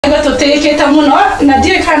guteketa muno na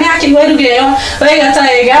ndikane akigwa rugeyo wega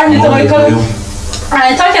taega ni toiko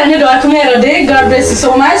I talk and do a comedy. God bless you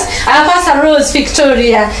so much. Pastor Rose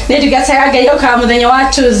Victoria. Need to get a guy come then you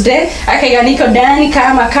Tuesday. Akaganiko Dani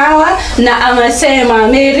kama kawa na amasema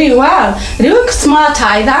Mary wow. Look smart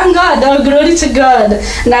I thank God. Oh glory to God.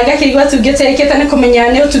 Na gaki go to get a ketana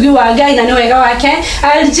kumenyane to do a guy na nwega wake.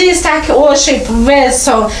 LG stack worship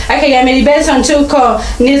vessel. Akagameli BENSON tuko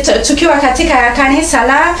ni tukiwa katika kanisa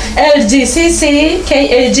la LGCC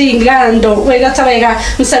KAG Ngando. Wega tawega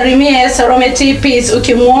msalimie Salome TP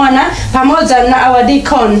ukimuona pamoja na our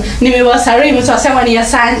Deacon nimewasalimu twasema ni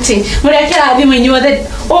asante murekera abi mwinyothe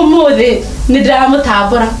umuthi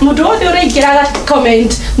nidramutabura mundu wothe uraikiraga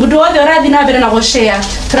comment mundu wothe urathi na mbere na gushare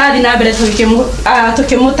turathi na mbere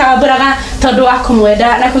tukimutaburaga tondu wa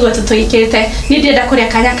kumwenda na kuigua tutuikite ni ndienda kuria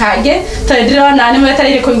kanya kange tondirona ni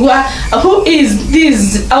mwetereire kuigua who is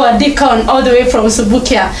this our Deacon all the way from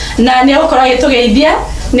Subukia na ni gukora gitugeithia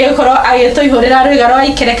ni gukora agituihurira Rwiga rwa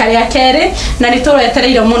ikereka ria kere na ni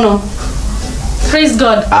turetereire muno. Praise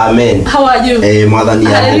God. Amen. How are you? Mwathani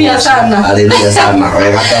ya. Hallelujah sana. Hallelujah sana.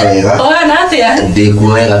 Wega ta wega. Ona atia?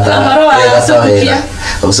 Ndikuwega ta. Wega.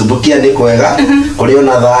 Usubukia ni kwega. Kuri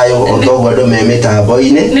ona thayo onto andu me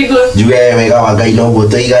mitambo-ini. Njuge wega wa Ngai no guo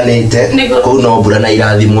tuiganite. Kuu no mbura na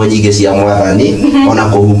irathimo nyingi cia Mwathani ona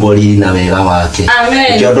kuhumbori na wega wake.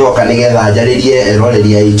 Amen. Kiondoka nigetha njaririe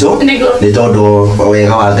eroreria itu. Ni tondu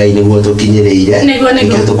wega wa Ngai niguo tukinyiriire.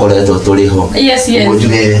 Nikio tukoretwo turiho. Yes.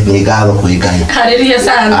 Njuge ni ngatho kwi Ngai. Hallelujah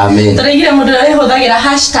sana. Amen. Turagira mundu ahuthagira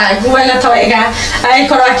 #wega tawega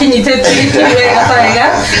aikorwo akinyitete wega tawega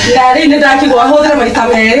na ri ni ndakigwa huthira maita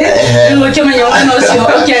meri niguo kimenya uno ucio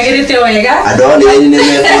ukiagirite wega adoni ni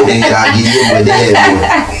metundika ngirie mwendehemo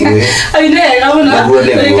ainega muno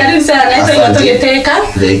karibu sana ito tugiteka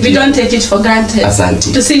we don't take it for granted.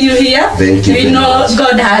 Asante. To see you here. We know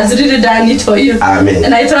God has really done it for you. Amen.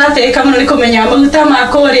 Na iturateka muno ni kumenya maguta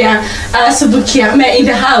makuria Subukia me in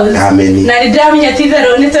the house. Amen. Na ndamenya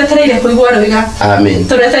tithero ni twetereire kuigwa Rwiga. Amen.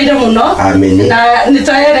 Turetereire muno. Amen. Na ni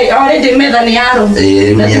twetereire already metha ni yaro.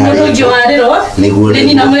 Na timundu ungi wariro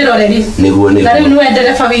ni na mwiroreri. Na riu niwe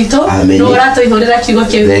ndereba witu no uratuihurira kiugo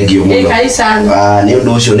kiu. Kai sana. Ni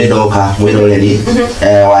undu ucio ni ndoka mwiroreri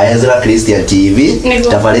wa Ezra Christian TV.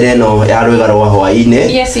 Tabarire no ya Rwiga rwa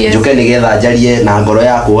Hwai-ini. Njuke nigetha njarie na ngoro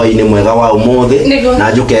yaku Hwai-ini mwega wa umuthi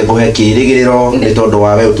na njuke nguhe kirigiriro ni tondu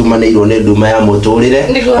wawe utumanirwo ni nduma ya muturire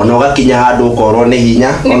ona ugakinya handu ukorwo ni hinya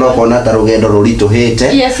ona ukona ta rugendo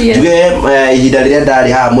rurituhite njuge ihinda riria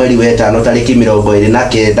ndari ha mweri wa 5 tariki 29 mweri wa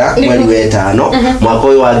 5 mwaka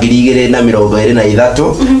uyu wa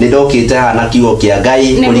 2023 ni ndokite hana kiugo kia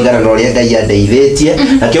Ngai kuringana na uria Ngai andeithitie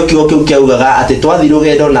na kio kiugo kiu kiugaga ati twathi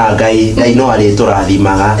rugendo na Ngai no ari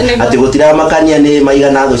turathimaga ati gutiramakania ni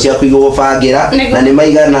maigana thu cia kuigo gubangira na ni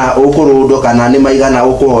maigana ukurundo kana ni maigana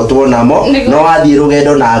ukuhotwo namo no wathi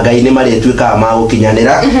rugendo na Ngai ni maritwika ma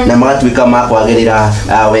gukinyanira na magatwika ma kwagirira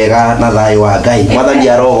wega na thayo wa Ngai. Mwathani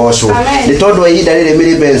arogocwo ni tondu ihinda riri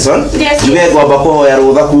miri BENSON njuge ngomba kuhoya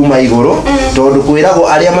rutha kuma iguru tondu kwiragwo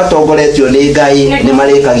aria matongoretio ni Ngai ni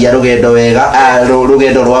marikagia rugendo wega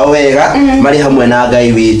rugendo rwa wega mari hamwe na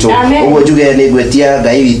Ngai witu uguo njuge ni ngwetia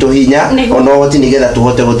Ngai witu hinya ona hoti nigetha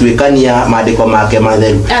tuhote gutwikania maandiko make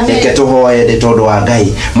matheru reke tuhoye ni tondu wa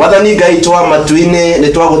Ngai. Mwathani Ngai twa matuini ni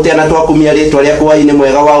twaguteana twakumia ritwa ria Hwai-ini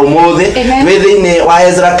mwega wa umuthi withiini wa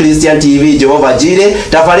Ezra Christian TV Jehova Jire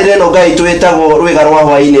tabarire no Ngai twitagwo Rwiga rwa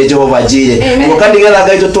Hwai-ini Jehova Jire guka nigetha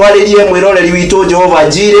Ngai tutwaririe mwiroreri witu Jehova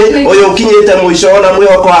Jire uyu ukinyite mwisho ona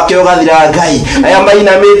mwihoko wake ugathira Ngai aya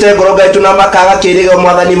mainamite ngoro Ngai tuna makaga kiriga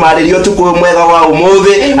Mwathani maririo tuku mwega wa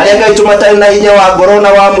umuthi aria Ngai tumatari na hinya wa ngoro na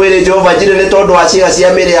wa mwiri Jehova Jire ni tondu wa ciga cia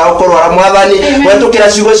miri ya ukorwara Mwathani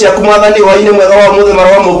wetukira ciugo ciaku Mwathani Hwai-ini mwega wa umuthi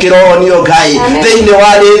marwa mukiro nio Ngai thiini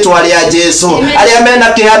wa ritwa ria Jesu aria mena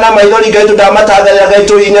kihana maithori Ngai tutamatangathira Ngai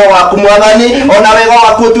tuhinya waku Mwathani ona wega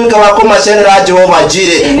waku tuike wa kumacerera Jehova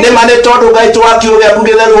Jire ni mane tondu Ngai twakiugo giaku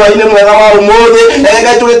githeru Hwai-ini mwega wa umuthi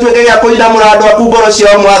Ngai tugituike gia kuina murando waku ngoro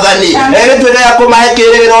cia Mwathani tuike gia kumahe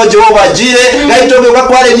kirigiro Jehova Jire Ngai tugiuka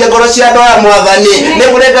kwariria ngoro cia andu aya Mwathani ni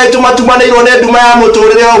kuri Ngai tumatumanirwo ni nduma ya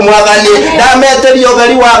muturire wa Mwathani ndameteria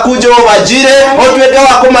utheri waku Jehova Jire utuike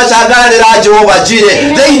wa kumacangarira Jehova Jire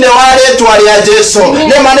thiini wa ritwa ria Jesu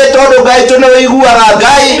ni mane tondu Ngai tu ni wiguaga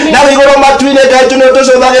Ngai na wigoro matuine Ngai tu ni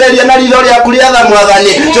tucuthagireria na ritho ria kuriatha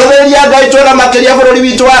Mwathani cuthiria Ngai tu na makiria bururi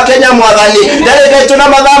witu wa Kenya Mwathani ndari Ngai tu na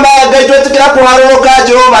mathama Ngai tu etikira kuharuruka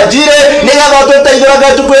Jehova Jire nigetha tuteithũre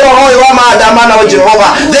Ngai tukwĩra ũhoro wa maandamano Jehova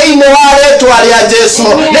thĩinĩ wa rĩtwa rĩa Jesũ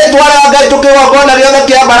rĩtwa rĩa Ngai tukĩgongona gĩothe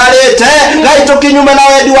kĩambararĩte Ngai tũkinyume na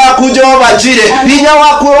wendi waku Jehova njire hinya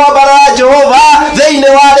waku wambara Jehova thĩinĩ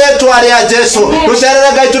wa rĩtwa rĩa Jesũ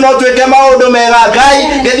tũcerere Ngai no twĩke maũndũ mega Ngai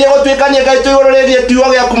gĩthiĩ gũtuĩkania Ngai tũigũrũrĩrie kiugo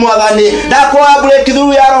gĩaku Mwathani ndakũhoya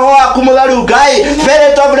breakthrough ya roho waku mũtheru Ngai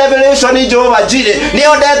spirit of revelation Jehova njire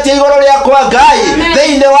nĩondetie igũrũ rĩakwa Ngai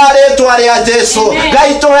thĩinĩ wa rĩtwa rĩa Jesũ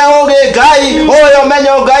Ngai tũhe ũgĩ Ngai ũyũ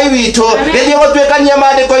menyo Ngai witũ gĩthiĩ gũtuĩkania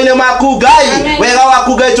maandĩko-inĩ maku Ngai wega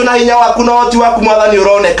waku Ngai tũna hinya waku na ũhoti waku Mwathani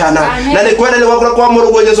ũronekana na nĩ kwenda nĩ kwa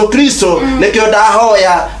mũrũguo Jesũ Kristo nĩkĩo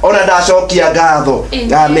ndahoya ona ndacokia ngatho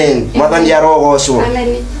amen Mwathani arogocwo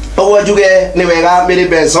Ogo njuge ni wega Mary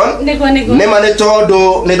Benson nema nĩ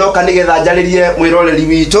tondũ nĩ ndoka nĩgetha njarĩrie mwĩroreri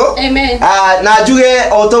witũ na njuge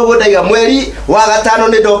o toguo ndaiga mweri wa gatano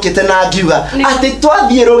nĩ ndokĩte na ngiuga atĩ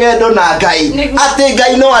twathiĩ rũgendo na Ngai atĩ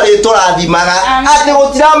Ngai no arĩtũrathimaga atĩ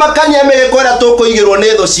gũtiramakania mĩgĩko ĩrĩa tũkũigĩrwo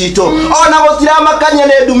nĩ thũ citũ ona gũtiramakania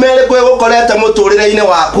nĩ ndume ĩrĩkũ ĩgũkorete mũtũrĩre-inĩ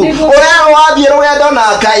waku ũrĩa wathiĩ rũgendo na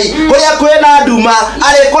Ngai kũrĩa kwĩna nduma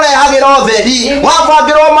arĩkũrehagĩra ũtheri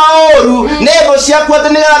wabangĩrwo maũru nĩ thũ ciaku atĩ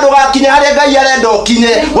nĩgetha ndũgakinye harĩa Ngai arenda ũkinye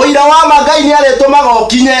ũira wa ma Ngai nĩ arĩtũmaga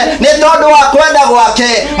ũkinye nĩ tondũ wa kwenda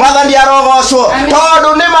gwake Mwathani arogocwo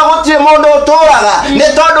tondũ nĩ magũtirĩ mũndũ ũtũraga nĩ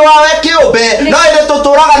tondũ wa we kĩũmbe no ĩrĩ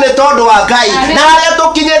tũtũraga nĩ tondũ wa Ngai na harĩa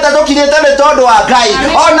tũkinyĩte nĩ tondũ wa Ngai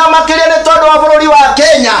ona makĩria nĩ tondũ wa bũrũri wa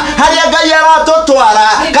Kenya harĩa Ngai aratũtwara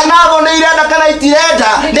kana thũ nĩ irenda kana itirenda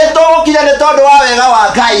nĩ tũgũkinya nĩ tondũ wa wega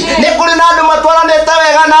wa Ngai nĩ kũrĩ na andũ matwaranĩte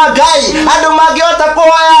wega na Ngai andũ mangĩhota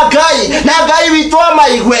kũhoya Ngai na Ngai witũ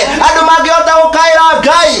amaigue andũ mangĩhota gũkaĩra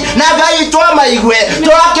Ngai na Ngai witũ amaigue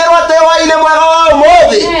tũrakĩrwo atĩ hwaĩ-inĩ mwega wa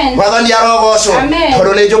ũmũthĩ Mwathani arogocwo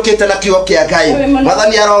tondũ nĩ njũkĩte na kiugo kĩa Ngai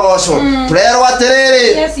Mwathani arogocwo tũrerwo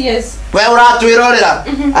atĩrĩrĩ we ũratwĩrorera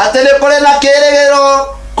atĩ nĩ kũrĩ na kĩĩrĩgĩrĩro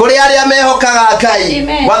kuri aria mehokaga Ngai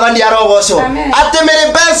Mwathani arogocwo atĩ Mary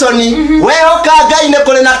Benson wehoka Ngai nĩ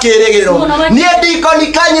kũrĩ na kĩĩrĩgĩrĩro niĩ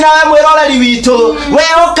Deacon Kanyi na we mwĩroreri witũ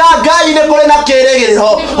wehoka Ngai nĩ kũrĩ na kĩĩrĩgĩrĩro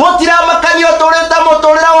gũtiramakania ũtũrĩte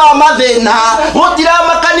mũtũrĩre wa mathĩna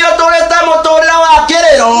gũtiramakania ũtũrĩte mũtũrĩre wa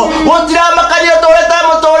kĩrĩro gũtiramakania ũtũrĩte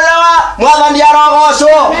mũtũrĩre wa Mwathani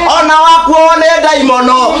arogocwo ona wakuo nĩ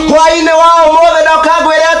ndaimono hwaĩ-inĩ wa ũmũthĩ ndoka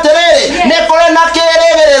ngwĩre atĩrĩrĩ nĩ kũrĩ na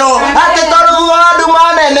kĩĩrĩgĩrĩro atĩ tondũ thutha wa nduma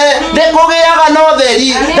nene ndĩkũgĩaga na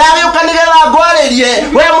ũtheri ndagĩũka nĩgetha ngwarĩrie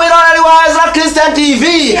we mwĩroreri wa Ezra Christian TV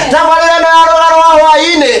tabarĩra no ya rũga rwa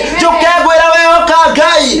hwaĩ-inĩ njũke ngwĩra wehoka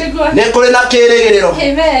Ngai nĩ kũrĩ na kĩĩrĩgĩrĩro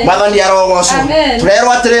Mwathani arogocwo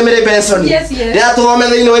tũrerwo atĩrĩ Mary Benson rĩrĩa tũthome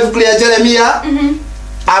thĩinĩ wa ibuku rĩa Jeremia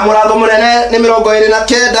mũrango mũnene nĩ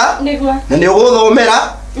 29 na nĩ ũgũthomera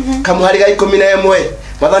kamuhari ga 11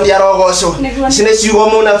 Mwathani arogocwo ici nĩ ciugo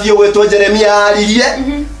mũnabii ũgwĩtwo Jeremia aririe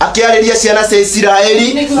akĩarĩria ciana cia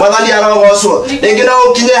Isiraeli Mwathani arogocwo rĩngĩ no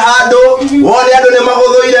ũkinye handũ wone andũ nĩ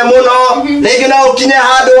magũthũire mũno rĩngĩ no ũkinye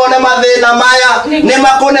handũ wone mathĩna maya nĩ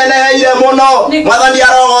makũneneheire mũno Mwathani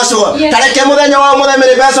arogocwo tareke mũthenya wa mũthenya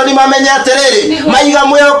Mary Benson mamenye atĩrĩrĩ maiga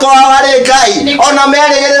mwĩhoko wao harĩ Ngai ona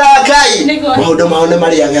merĩgĩrĩra Ngai maũndũ mao nĩ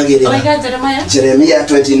marĩagagĩrĩra Jeremia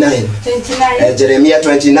 29 Jeremia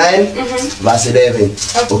 29 verse 11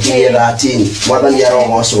 ukiye 13 Mwathani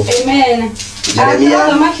arogocwo amen Jeremia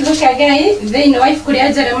makigo kĩa Ngai thĩinĩ wa ibuku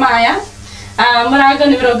rĩa Jeremia mũrango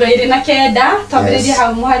nĩ 29 twambĩrĩrie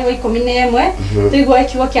hau mũhari wa 11 tũigua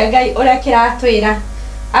kiugo kĩa Ngai ũrĩa kĩratwĩra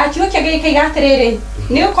kiugo kĩa Ngai kĩiga atĩrĩrĩ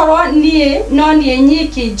nĩ gũkorwo niĩ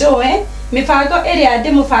nyiki njũĩ mĩbango ĩrĩa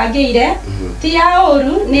ndĩmũbangĩire ti ya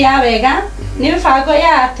ũru nĩ ya wega nĩ mĩbango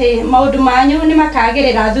ya atĩ maũndũ manyu nĩ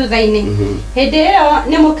makagĩrĩra thutha-inĩ hĩndĩ ĩyo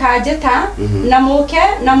nĩ mũkanjĩta na mũke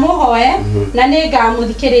na mũhoe na nĩ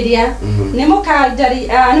ngamũthikĩrĩria nĩ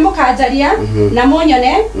mũkanjaria na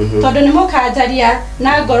mũnyone tondũ nĩ mũkanjaria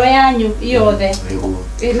na ngoro yanyu yothe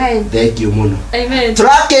amen thank you muno amen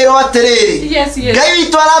turakĩrwo atĩrĩrĩ Ngai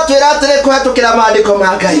witũ aratwĩra atĩrĩ kũhetũkĩra maandĩko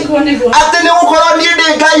ma Ngai atĩ nĩ gũkorwo niĩ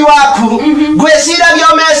ndĩ Ngai waku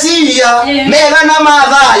ngwĩciragia meciria mega na ma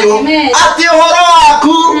thayũ atĩ ũhoro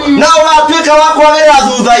waku na ũgatuĩka wa kwagĩrĩra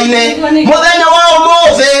thutha-inĩ mũthenya wa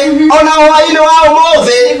ũmũthĩ ona hwaĩ-inĩ wa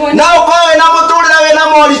ũmũthĩ na ũkorwo wĩna mũtũrĩre wĩna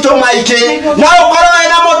moritũ maingĩ na ũkorwo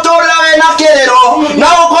wĩna mũtũrĩre wĩna kĩrĩro na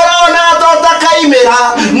ũkorwo na gatota kaimĩra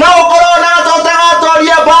na ũkorwo na gatota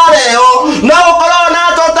gatoria mbara ĩyo na ũkorwo na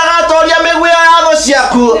gatota gatoria mĩguĩ ya thũ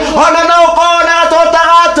ciaku ona no ũkorwo na gatota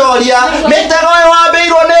gatoria mĩtego ĩyo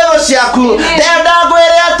wambĩirwo nĩ thũ ciaku ndenda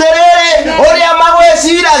ngwĩre atĩrĩrĩ ũrĩa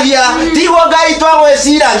magwĩciragia tiguo Ngai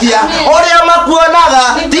twagwĩciragia ũrĩa makuonaga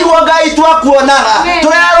tiguo Ngai twakuonaga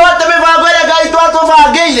tũrerwo atĩ mĩbango ĩrĩa Ngai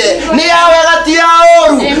twatũbangĩire nĩ ya wega ti ya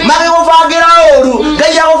ũru magĩgũbangĩra ũru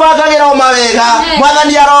Ngai agũbangagĩra o mwega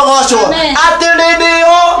mwathani arogocwo ati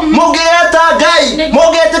ndio mungeta ngai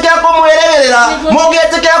mungetikia kumwiregerera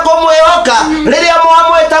mungetikia kumwihoka riria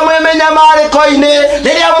mwamwita mwimenya mariko-ini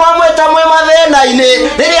riria mwamwita mwi mathina-ini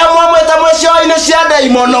riria mwamwita mwi cio-ini cia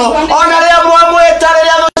ndaimono ona riria mwamwita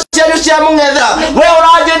riria cianyu cia mung'etha we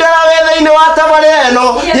uranjindira we thiini wa tabarĩra ĩno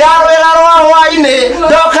ya Rwiga rwa Hwai-inĩ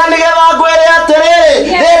ndoka nigetha ngwĩre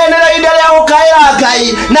atĩrĩrĩ rĩrĩ nĩ ihinda rĩa gũkaĩra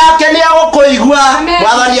Ngai nake nĩ agũkũigua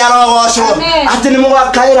mwathani arogocwo atĩ nĩ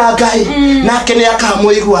mũgakaĩra Ngai nake nĩ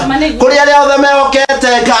akamũigua kũrĩa arĩa othe mehokete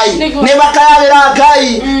Ngai nĩ makayagĩra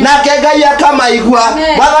Ngai nake Ngai akamaigua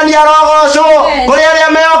mwathani arogocwo kũrĩa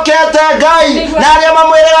arĩa mehokete Ngai na arĩa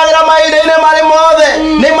mamwĩrĩgagĩra mahinda-inĩ marĩ mothe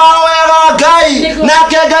nĩ mahoyaga Ngai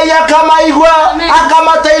nake Ngai akamaigua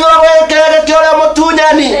akamateithũra gwĩkĩrĩre kĩũrĩa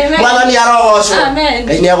mũtunyani mwathani arogocwo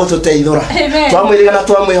Ngai nĩ agũtũteithũra twamwĩrĩga na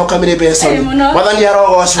twamwĩhoka mĩrĩ BENSON mwathani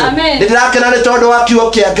arogocwo nĩ ndĩrakena nĩ tondũ wa kiugo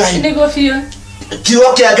kĩa Ngai kiugo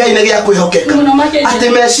kĩa Ngai nĩ gĩa kwĩhokeka atĩ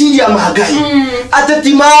meciria ma Ngai atĩ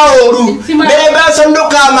ti maũru mĩrĩ BENSON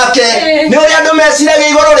ndũkamake nĩ ũrĩa andũ meciragia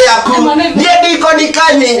igũrũ rĩaku niĩ Deacon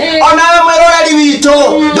Kanyi onawe mwĩroreri witũ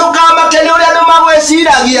ndũkamake nĩ ũrĩa andũ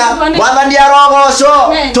magwĩciragia mwathani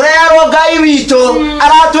arogocwo tũrerwo Ngai witũ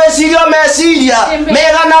aratwĩciria meciria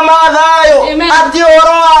mega na ma thayũ atĩ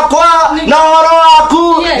ũhoro wakwa na ũhoro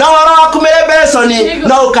waku na ũhoro waku mĩrĩ BENSON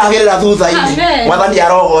no ũkagĩrĩra thutha-inĩ mwathani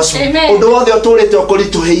arogocwo ũndũ wothe ũtũrĩte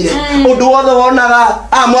ũkũritũhĩire ũndũ wothe wonaga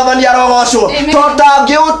mwathani arogocwo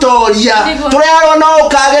tũtangĩũtoria tũrerwo no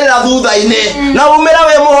ũkagĩrĩra thutha-inĩ na umĩra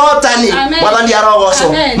wĩ mũhotani mwathani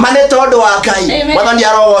arogocwo ma nĩ tondũ wa Ngai mwathani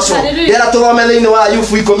arogocwo rĩera tũthome thĩinĩ wa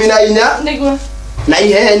Ayubu 14 na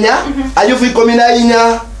ihenya Ayubu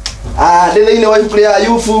 14 ndĩ thĩinĩ wa ibuku rĩa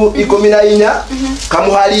Ayubu 14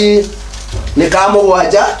 kamũhari nĩ ka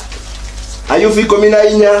mũgwanja Ayubu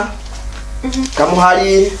 14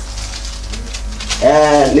 kamũhari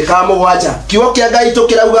nĩ ka mũgwanja kiugo kĩa Ngai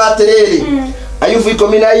tũkĩrauga atĩrĩrĩ Ayubu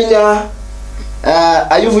 14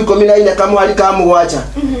 Ayubu 14 kamũhari ka mũgwanja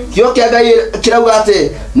kiugo kĩa Ngai kĩrauga atĩ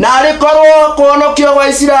narĩ korwo kũhonokio gwa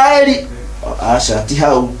Isiraeli aca ti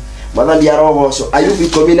hau mwathani arogocwo Ayubu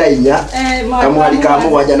 14 kamũhari ka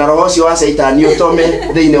mũgwanja na roho ũcio wa Saitani ũtome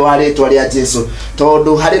thĩinĩ wa rĩtwa rĩa Jesũ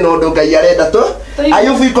tondũ harĩ na ũndũ Ngai arenda tũ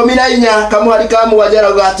Ayubu 14 kamũhari ka mũgwanja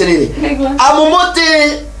arauga atĩrĩrĩ amu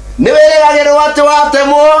mũtĩ nĩ wĩrĩgagĩrwo atĩ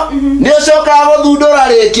watemwo nĩ ũcokaga gũthundũra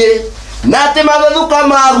rĩngĩ na atĩ magethuka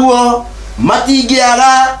maguo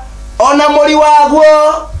matingĩaga ona mũri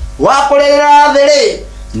waguo wa kũrĩrĩra thĩ-rĩ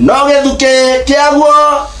no gĩthuke kĩaguo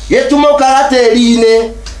gĩtumũkaga tĩri-inĩ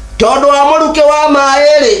tondũ wa mũrukĩ wa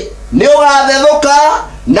maĩ-rĩ nĩ ũgathethũka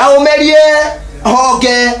na ũmerie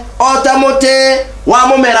honge o ta mũtĩ wa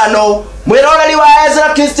mũmerano mwĩroreri wa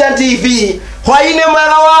Ezra Christian TV hwaĩ-inĩ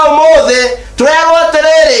mwega wa ũmũthĩ tũrerwo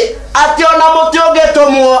atĩrĩrĩ atĩ ona mũtĩ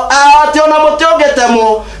ũngĩtũmwo atĩ ona mũtĩ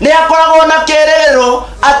ũngĩtemwo nĩ akoragwo na kĩĩrĩgĩrĩro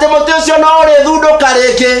atĩ mũtĩ ũcio no ũrĩthundũka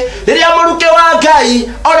rĩngĩ rĩrĩa mũrukĩ wa Ngai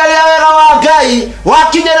ona rĩrĩa wega wa Ngai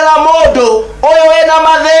wakinyĩrĩra mũndũ ũyũ wĩna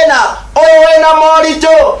mathĩna ũyũ wĩna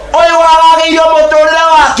moritũ ũyũ wagagĩirio mũtũrĩre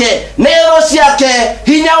wake nĩ thũ ciake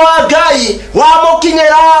hinya wa Ngai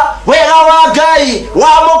wamũkinyĩra wega wa Ngai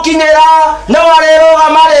wamũkinyĩra no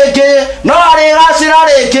arĩrũgama rĩngĩ no arĩgacĩra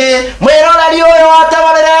rĩngĩ mwĩroreri ũyũ wa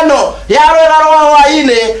tabarĩra ĩno ya Rwiga rwa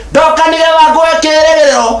Hwai-inĩ ndoka nĩgetha ngũhe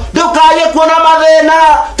kĩĩrĩgĩrĩro ndũkaye kuona mathĩna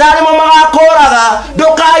tarĩ mo magakũraga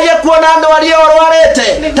ndũkaye kuona ndwari ũrwarĩte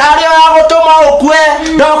tarĩ o ya gũtũma ũkue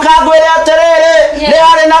ndoka ngwĩre atĩrĩrĩ nĩ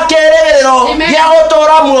harĩ na kĩĩrĩgĩrĩro gĩa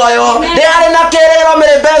gũtũũra muoyo nĩ harĩ na kĩĩrĩgĩrĩro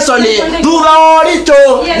mĩrĩ BENSON thutha wa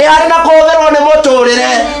ũritũ nĩ harĩ na kũhũthĩrwo nĩ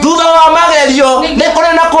mũtũrĩre thutha wa magerio nĩ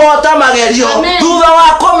kũrĩ na kũhota magerio thutha wa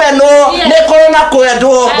kũmenwo nĩ kũrĩ na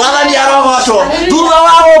kwendwo mwathani arogocwo thutha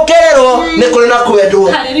wa gũkĩrĩrwo nĩ kũrĩ na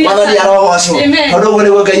kwendwo mwathani arogocwo tondũ ũguo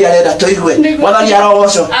nĩguo Ngai arenda tũigue mwathani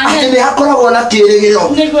arogocwo atĩ nĩ hakoragwo na kĩĩrĩgĩrĩro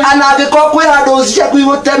ana angĩkorwo kwĩ handũ thũ ciaku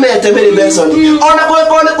igũtemete mĩrĩ BENSON ona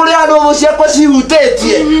kũngĩkorwo nĩ kũrĩ handũ thũ ciakwa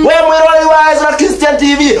cihutĩtie we mwĩroreri wa Ezra Christian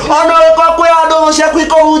TV ona ũngĩkorwo kwĩ handũ thũ ciaku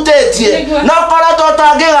ikũhutĩtie no ũkoretwo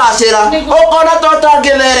ũtangĩgacĩra ũkoretwo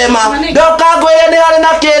ũtangĩtherema ndoka ngwĩre nĩ harĩ na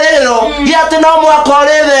kĩĩrĩgĩrĩro gĩa atĩ no mwaka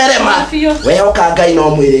ũrĩtherema wehoka Ngai no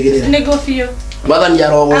mwĩrĩgĩrĩre mwathani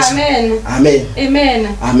arogocwo amen amen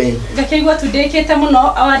amen ngakĩigua tũndĩkĩte mũno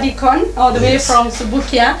our Deacon all the way from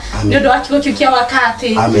Subukia nĩ ũndũ wa kiugo kĩu kĩa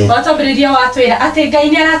wakati watambĩrĩria watwĩra atĩ Ngai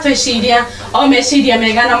nĩ aratwĩciria o meciria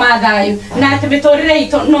mega na ma thayũ na atĩ mĩtũrĩre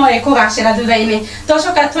itũ no ĩkũgacĩra thutha-inĩ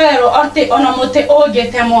tũcoka twerwo atĩ ona mũtĩ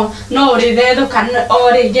ũngĩtemwo no ũrĩthethũka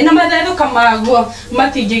o rĩngĩ na mathethũka maguo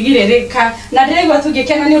matingĩgirĩrĩka na ndĩraigua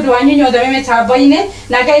tũngĩkena nĩ ũndũ wanyu inyuothe me mĩtambo-inĩ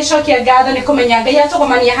na Ngai cokia ngatho nĩ kũmenya Ngai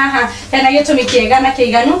atũgomania haha hena gĩtũmi kiega na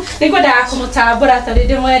kiiganu nigwendaga kumutambura tondu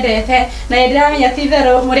ndimwendete na ndiramenya ti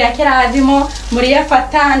theru muri akirathimo muri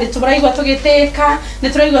afata ni turaigwa tugiteka ni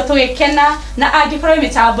turaigwa tugikena na angikorwo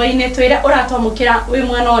mitambo-ini twire uratwamukira wi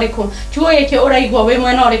mwena uriku kiugo giki uraigwa wi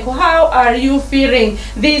mwena uriku how are you feeling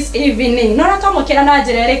this evening no uratwamukira na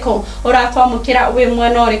njira iriku uratwamukira wi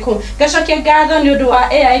mwena uriku gacokia ngatho ni undu wa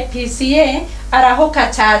AIPCA Arahoka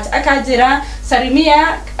Church akajira salimia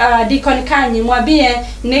Deacon Kanyi mwambie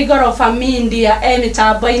ni gorofa mindia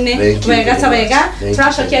mitambo-ini wega ta wega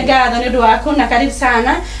turacokia ngatho ni undu waku na karibu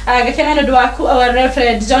sana gakena ni undu waku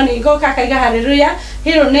Reverend John Igoka kaiga haleluya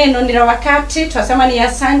hilo neno ni la wakati tunasema ni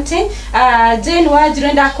asante Jane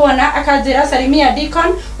wajirenda kuona akajira salimia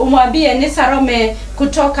Deacon umwambie ni Salome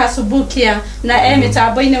kutoka Subukia na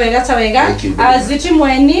mitambo-ini wega ta wega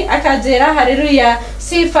Zitimweni akajira haleluya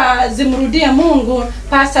sifa zimrudie Mungu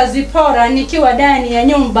pasa zipora nikiwa ndani ya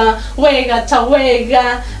nyumba wega ta wega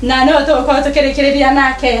na no tokwa tukerekereria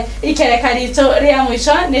nake ikereka rito ria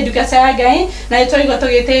mwisho ni dukasa Ngai na itoigo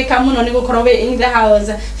tugiteka muno ni gukorwo in the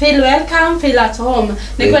house feel welcome feel at home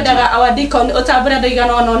nikwendaga our Deacon utabura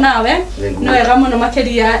ndoigana ono nawe no wega muno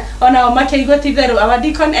makeria ona makeigwa titheru our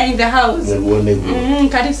Deacon in the house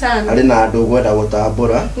karibu sana ari na andu gwenda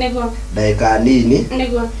gutambura nego ndaika nini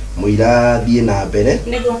nego muira thie na mbere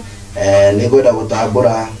nego nigwenda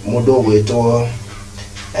gutambura mundu gwitwo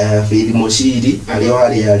Fili Muciri ario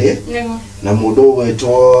ari na mundu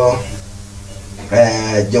gwitwo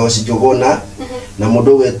Josh Jogona na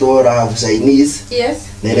mundu gwitwo Rahab Chinese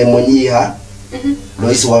nere munyiha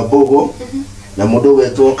Lois Wambugu na mundu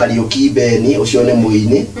gwitwo Kariuki Beni ucio ni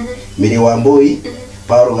muini Miri wa Mbui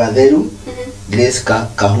Paulo Gatheru Grace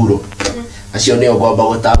Kahuro acio ni ogomba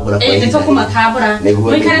gutambura kwa ihinda tukumatambura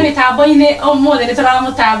mwikare mitambo-ini omothe ni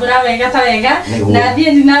turamutambura wega ta wega na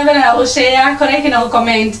thie na mbere na ushare koreke na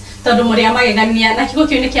comment tondu muri amagegania na kigo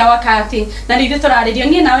kiu ni kia wakati na nithu turaririo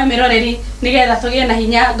nie nawe miroreri nigetha tugie na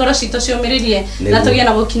hinya ngoro citu ciumiririe na tugie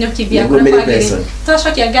na gukinyukithia kuri kwagiri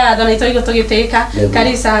twacokia ngatho na itoigo tugiteka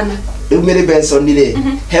kari sana Umiri BENSON ri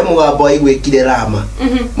he mugambo aigwikire rama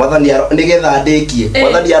mwathani nigetha ndikie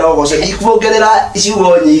mwathani arogoce ikuongerera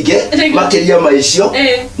iciugo nyinge makiria maicio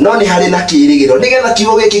no ni hari na kirigiro nigetha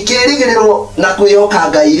kiugo giki kirigiriro na kwihoka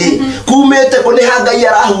Ngai ri kumite kuni ha Ngai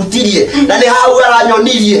arahutirie na ni hau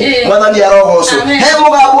aranyonirie mwathani arogoce he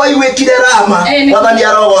mugambo aigwikire rama mwathani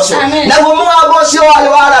arogoce naguo mugambo ucio wari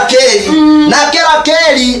wa Rakeli na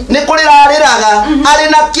Rakeli ni kurirariraga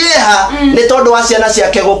ari na kieha ni tondu wa ciana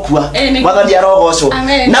ciake gukua mwathani arogocwo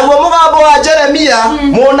naguo mugambo wa Jeremia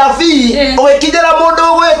munabii ugikinyira mundu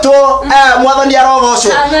gwitwo mwathani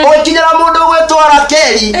arogocwo ugikinyira mundu gwitwo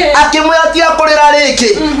Rakeli akimwira tiga kurira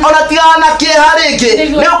riki ona tiga na kieha riki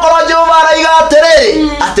ni ukorwo Jehova araiga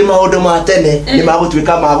atiriri ati maundu ma tene ni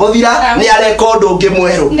magutwika maguthira ni areka undu ungi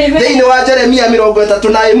mweru thiini wa Jeremia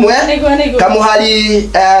 31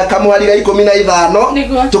 kamuhari ga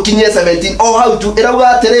 15 tukinyie 17 o hau tu irauga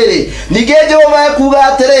atiriri ninge Jehova ekuga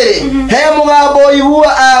atiriri he mugambo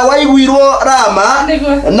waiguirwo Rama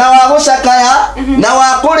na wa gucakaya na wa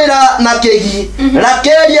kurira na kigi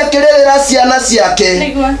Rakeli akiririra ciana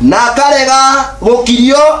ciake na akarega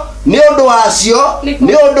gukirio ni undu wacio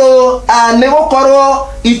ni undu ni gukorwo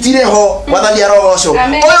itireho mwathani arogocwo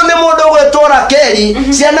uyu ni mundu gwitwo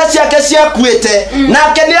Rakeli ciana ciake ciakuite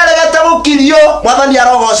nake ni aregete gukirio mwathani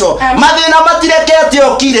arogocwo mathina matirekete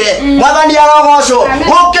okire mwathani arogocwo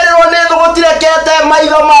gukirirwo ni thu gutirekete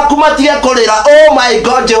maitho maku matige kurira oh my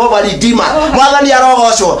God Jehova Redeemer mwathani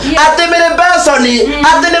arogocwo ati Miri BENSON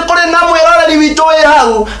ati ni kuri na mwiroreri witu wi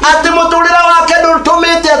hau ati muturira wake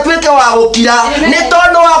ndutumite atwike wa gukira ni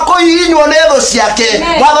tondu wa kuhihinywo ni thu ciake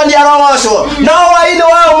mwathani arogocwo no waini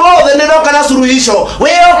wa umothe ni ndoka na suruhisho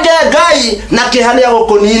wioke Ngai na kihania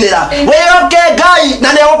gukuninira wioke Ngai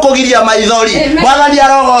na ni gukugiria maithori mwathani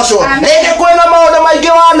arogocwo ege kwena maundu maingi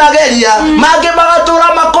wanageria mangi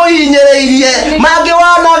magatura makuhinyiriirie mangi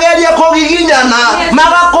wanageria kugiginyana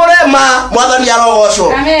magakurema mwathani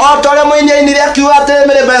arogocwo o tore muinyaini ria kiuga ati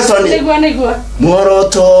Miri BENSON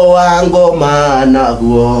muoroto wa ngoma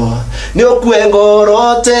naguo ni ukue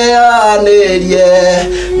ngorote anirie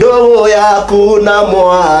ndugu yaku na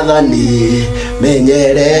mwathani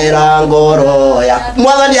menyerera ngoro ya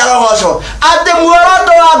mwathani arogocwo ati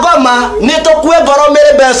muoroto wa ngoma ni tukue ngoro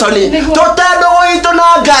Miri BENSON tutendo gitu na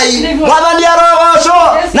Ngai mwathani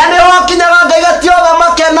arogocwo na ni wakinyaga Ngai gatiothe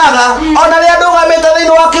makenaga ona ria ndugamite thiini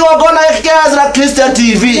wa kigongona kia Ezra Christian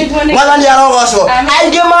TV mwathani arogocwo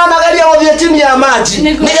aingi manageria guthie chini ya maji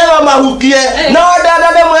nigetha mahukie no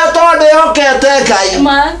ndana ni mwetonde hokete Ngai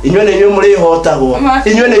inywe ni nywe muri hotagwo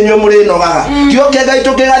inywe ni nywe muri nogaga kioke Ngai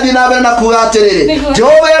tukigathie na mbere na kuga atiriri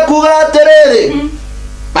Jehova kuga atiriri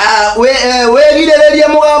wegirĩrĩrie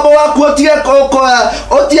mũgambo waku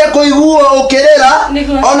ũtige kũigua ũkĩrĩra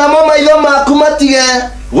ona mo maitho maku matige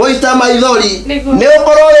gũita maithori nĩ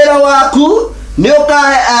ũkorwo wĩra waku nĩ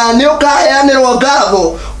ũkaheanĩrwo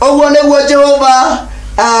ngatho ũguo nĩguo Jehova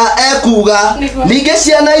ekuga ningĩ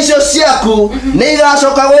ciana icio ciaku nĩ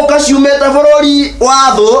igacoka gũka ciumĩte bũrũri wa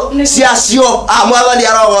thũ ciacio mwathani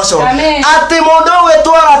arogocwo atĩ mũndũ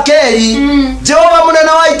ũgwĩtwo Rakeli Jehova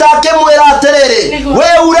mũnene wa ita akĩmwĩra atĩrĩrĩ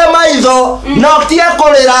wĩure maitho na ũtige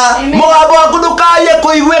kũrĩra mũgambo waku ndũkaye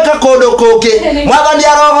kũiguĩka kũndũ kũngĩ mwathani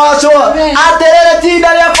arogocwo atĩrĩrĩ tinda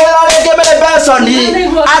rĩa kwĩra rĩngĩ mbere Bensoni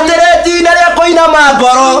atĩrĩrĩ tinda rĩa kũinama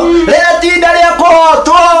ngoro rĩrĩ tinda rĩa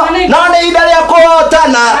kũhotwo no nĩ ihinda rĩa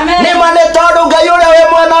kũhotana nĩma nĩ tondũ Ngai ũrĩa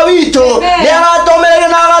wĩ mwena witũ nĩ aratũmĩrĩria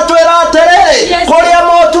na agatwĩra atĩrĩrĩ kũrĩa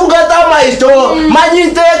motungata maitũ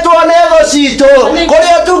manyitĩtwo nĩ thũ citũ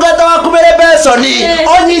kũrĩa ũtungata waku mbere Bensoni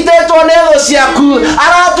ũnyitĩtwo nĩ thũ ciaku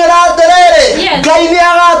aratwĩra atĩrĩrĩ Ngai nĩ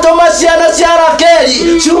agatũma ciana cia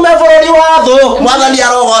Rakeli ciume bũrũri wa thũ mwathani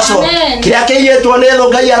arogocwo kĩrĩa kĩiyĩtwo nĩ thũ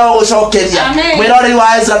Ngai arogũcokeria mwĩroreri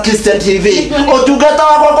wa Ezra Christian TV ũtungata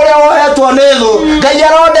wakwa kũrĩa wohetwo nĩ thũ Ngai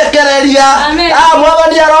arondekereria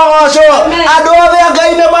mwathani arogocwo andũ othe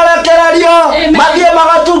Ngai nĩ marekererio mathiĩ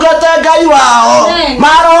magatungate Ngai wao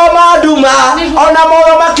maroho ma nduma ona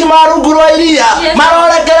mũthamaki ma rungu rwa iria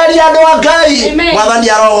marorekereria andũ a Ngai mwathani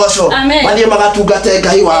arogocwo mathiĩ magatungate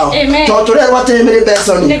Ngai wao tondũ tũrerwo atĩrĩ mbere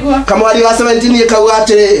Bensoni kamwari wa 17 kauga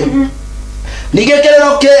atĩrĩ ningĩ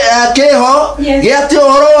kĩrĩro kĩho gĩatĩ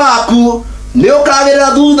ũhoro waku nĩ ũkagĩrĩra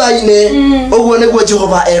thutha-inĩ ũguo nĩguo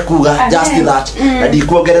Jehova ekuga just that na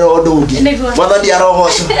ndikuongerera ũndũ ũngĩ mwathani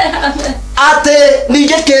arogocwo atĩ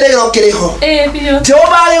ningĩ kĩrĩro kĩrĩho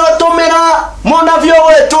Jehova agĩgũtũmĩra mũnabii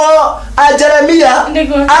ũgwĩtwo Jeremia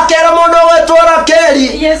akera mũndũ ũgwĩtwo Rakeli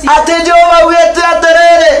atĩ Jehova augĩte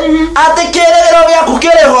atĩrĩrĩ atĩ kĩrĩro gĩaku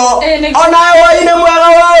kĩrĩho ona hwaĩ-inĩ mwega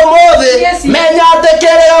wa ũmũthĩ menya atĩ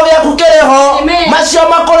kĩrĩro gĩaku kĩrĩho macio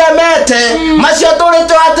makũremete macio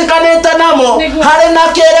tũrĩtwo hatĩkanĩte namo harĩ na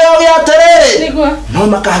kĩrĩro gĩa atĩrĩrĩ no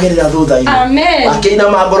makagĩrĩra thutha-inĩ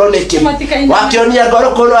wakĩinama ngoro nĩkĩ wakĩonia ngoro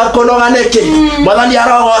kũnoga nĩkĩ mwathani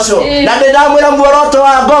arogocwo na ndĩndamwĩra muoroto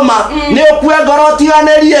wa ngoma nĩ ũkue ngoro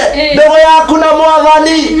ũtiganĩrie ndũgũ yaku na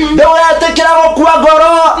mwathani ndũgetĩkĩra gũkua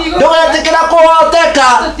ngoro ndũgetĩkĩra kũhoteka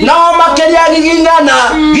no makĩria giginyana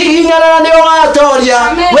na nĩ ũgatoria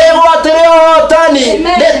wĩgwatĩre ũhotani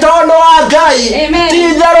nĩ tondũ wa Ngai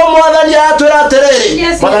ti-itherũ mwathani aratwĩra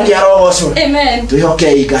atĩrĩrĩ mwathani arogocwo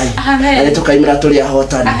twĩhokei Ngai na nĩ tũkaimĩra tũrĩ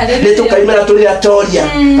ahotani nĩ tũkaimĩra tũrĩ atoria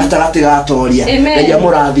gatagatĩ ga atoria Ngai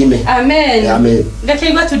amũrathime amen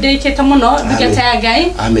ngakĩigua tũndĩkĩte mũno ndungata ya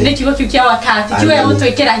Ngai nĩ kiugo kĩu kĩa wakati tiwe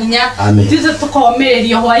gũtwĩkĩra hinya titũ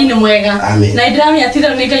tũkomĩrĩrio hwaĩ-inĩ mwega na ndĩramenya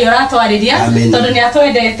titũ nĩ Ngai ũratwarĩria tondũ nĩ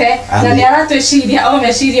atwendete na nĩ aratwĩciria o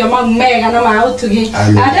meciria mau mega na ma ũtugi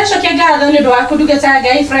ndacokia ngatho nĩ ũndũ wa ndungata ya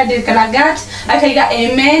Ngai Friday Kalagat akaiga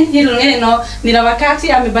amen hilo neno ni la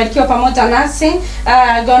wakati amebarikiwa pamoja nasi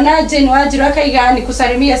Gona Jane Wajiro akaiga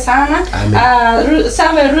nikusalimie sana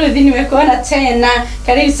Samuel Ruth nimekuona tena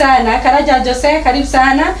karibu sana Karaja Jose karibu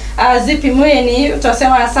sana Zipi Mweni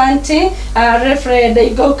tutasema asante Refred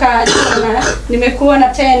Igoka nimekuona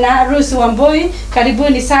tena Rusi Wamboi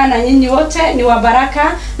karibuni sana nyinyi wote ni wa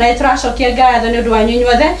baraka na turashokia ngatho ni ũndũ wa nyinyi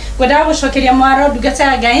wothe ngwenda gũcokeria mwaro ndungata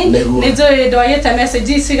ya Ngai nĩnjũĩ ndwagĩte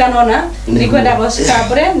message ciganona nĩngwenda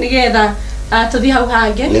gũcikambũre nĩgetha tũthiĩ hau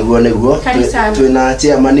hangĩ nĩguo twĩna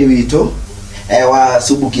chairman witũ wa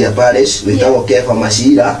Subukia Parish wĩtagwo Kefa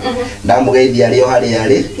Macira ndamũgeithia arĩ o harĩa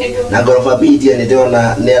arĩ na ngoroba media nĩ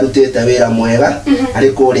ndĩrona nĩ arutĩte wĩra mwega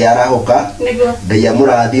arĩ kũrĩa arahũka Ngai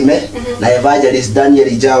amũrathime na Evangelist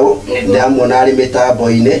Daniel Njau ndamuona arĩ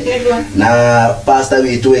mĩtambo-inĩ na pastor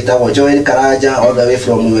witũ wĩtagwo Joel Karanja all the way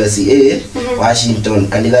from USA Washington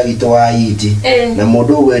kanitha witũ wa Iti na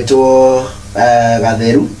mũndũ ũgwĩtwo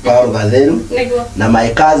Gatheru Paulo Gatheru na my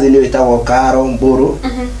cousin wĩtagwo Karo Mburu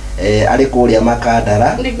arĩ kũrĩa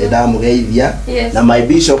Makandara ndamugeithia na my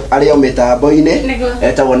bishop arĩ o mĩtambo-inĩ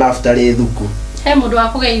etagwo Naftali Thuku he mũndũ wa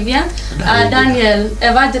kũgeithia Daniel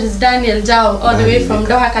Evangelist Daniel Njau all the way from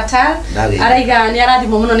Doha Qatar araiga nĩ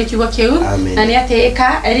arathimwo mũno nĩ kiugo kĩu na nĩ atĩĩka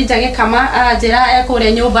Elijah Gĩkama njĩra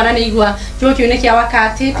kũrĩa nyũmba na nĩigua kiugo kĩu nĩ kĩa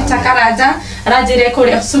wakati Peter Karanja aranjĩra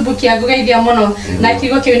kũrĩa Subukia ngũgeithia mũno na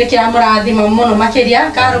kiugo kĩu nĩ kĩramũrathima mũno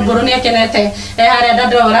makĩria Karo Mbũrũ nĩ akenete harĩa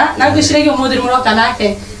Dandora na ngwĩciragia ũmũthĩ mũroka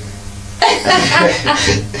nake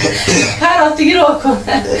Carrot giroko.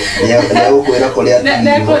 Neo kwera korea TV.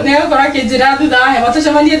 Neo kora kijira thutha wa hema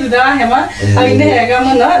tucemanie thutha wa hema aine hega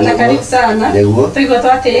muno na karibu sana. Tuigua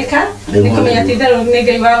twateka nikumenya titherũ nĩ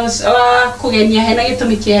Ngai wa kũgenia hena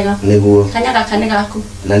gĩtũmi kĩega. Nĩguo. Kanyaga kane gaku.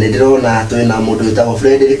 Na nĩndĩrona twĩna mũndũ wĩtagwo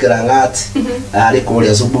Frederick Rangat arĩ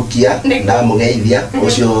kũrĩa Subukia ndamũgeithia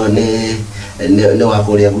ũcio nĩ wa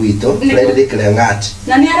kũrĩa gwitũ Frederick Rangat.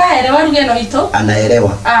 Na nĩ araelewa lugha ĩno itũ?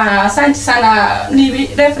 Anaelewa. Asante sana ni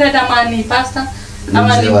Reverend Amani Pastor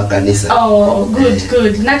Mzee wa kanisa. Oh,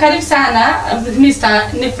 good. Na karibu sana Mr.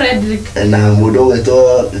 ni Frederick. Na mundu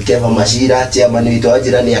wetwo Keva Mashira chairman witũ wa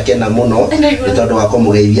jirani yake na muno nĩ tondũ wa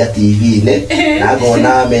kũmũgeithia TV-inĩ na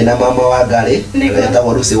ngona mena mama wa Ngari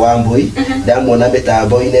wetagwo Lucy Wambui ndamuona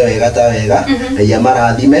mĩtambo-inĩ wega ta wega ya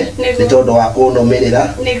marathime nĩ tondũ wa kũnũmĩrĩra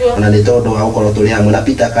na nĩ tondũ wa gũkorwo tũrĩ hamwe na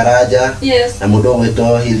Peter Karanja na mundu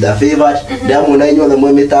wetwo Hilda Favored ndamuona inyuothe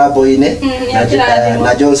mwĩ mĩtambo-inĩ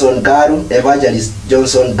na Johnson Garu Evangelist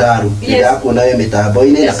Johnson Garu ndakuona we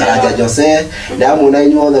mĩtambo-inĩ na Karanja Jose ndamuona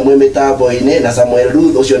inyuothe mwĩ mĩtambo-inĩ na Samuel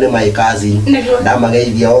Ruth ũcio nĩ my cousin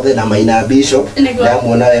ndamageithia othe na Maina Bishop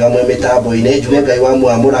ndamuona wega mwĩ mĩtambo-inĩ njuge Ngai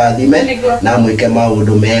wa mũrathime na mwĩke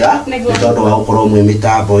maũndũ mega nĩ tondũ wa gũkorwo mwĩ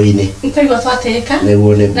mĩtambo-inĩ. Nĩtwaigua twatĩka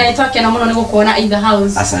na nĩtwakena mũno nĩ gũkuona in the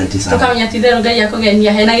house. Asante sana. Tukamenya ti therũ Ngai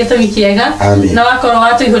akũgenia hena gĩtũmi kĩega na wakorwo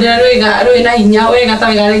watũihũrĩra Rwiga rwĩ na hinya wega ta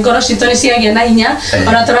wega ngoro citũ nĩ ciagĩa na hinya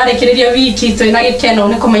ona tũrarĩkĩrĩria wiki twĩna gĩkeno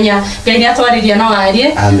nĩ kũmenya Ngai nĩ atwarĩria no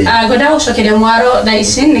arie. Ngwenda gũcokeria mwaro thaa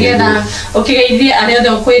ici nĩgetha ũkĩgeithie arĩa othe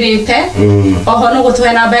ũkwĩrĩte oho no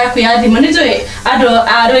gũtũhe namba yaku ya thimũ. Nĩ njũĩ andũ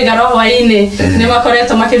a Rwiga ro Hwai-inĩ nĩ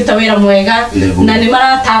makoretwo makĩruta wĩra mwega na nĩ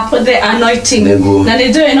maratap the anointing na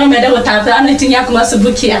nĩ njũĩ no mende gũtap the anointing yaku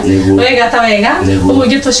Subukia wega ta wega ũguo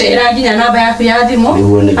ingĩtũcĩra nginya namba yaku ya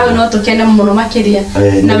thimũ hau no tũkene mũno makĩria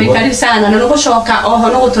na wĩ karibu sana na nĩgũcoka oho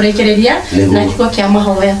no gũtũrekereria na kiugo kĩa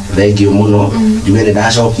mahoya. Thank you mũno njuge nĩ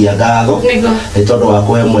ndacokia ngatho nĩ tondũ wa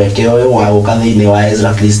kũhe mweke ũyũ wa gũka thĩinĩ wa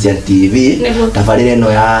Ezra Christian TV tabarĩra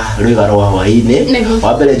ĩno ya Rwiga rwa Hwai-inĩ.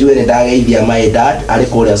 Wa mbere njuge nĩ ndageithia my dad arĩ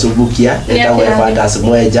kũrĩa Subukia etagwo Evantas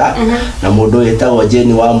Mwenja na mũndũ wĩtagwo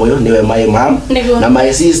Jane wa Moyo nĩwe my mom na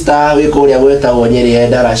my sister wĩ kũrĩa gwĩtagwo Nyeri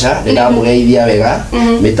Darasha nĩ ndamũgeithia wega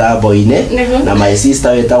mĩtambo-inĩ na my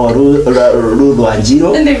sister wĩtagwo Ruth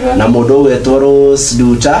Wanjiru na mũndũ wĩtwo Rose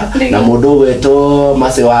Duta na mũndũ wĩtwo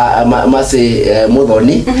Mase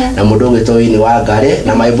Muthoni na mũndũ wĩtwo Wini wa Ngari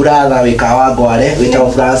na my brother wĩkawa Ngware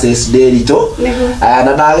wĩtagwo Francis Derito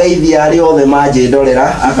na ndageithia arĩa othe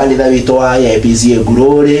manjĩndorera akanitha witũ wa EPCA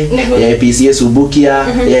Ngurũri EPCA Subukia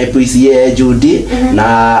EPCA Judi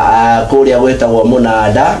na kũrĩa gwĩtagwo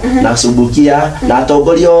Mũnanda na Subukia na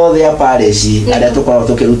atongoria othe a parish arĩa tũkoragwo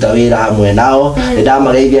tũkĩruta wĩra hamwe nao nĩ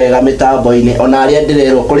ndamageithia wega mĩtambo-inĩ ona arĩa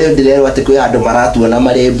ndĩrerwo atĩ kwĩ andũ maratuona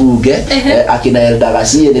marĩ mbunge akina Elda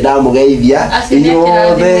Gacie nĩ ndamũgeithia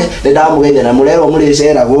inyuothe nĩ ndamũgeithia na mũrerwo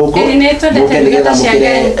mũrĩcera gũkũ mũke nĩgetha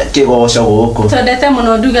mũkĩre kĩgoco gũkũ. Twendete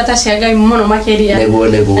mũno ndungata cia Ngai mũno makĩria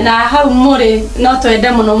nĩguo na hau mũrĩ no twende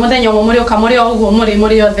mũno mũthenya ũmwe mũrĩ ũka mũrĩ o ũguo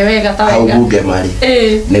mũrĩ othe wega ta wega hau mbunge marĩ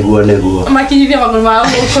nĩguo makinyithia magũrũ mao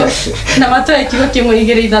gũkũ na matũhe kiugo kĩmwe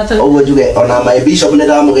igĩrĩ ithatũ. Ũguo njuge ona my bishop nĩ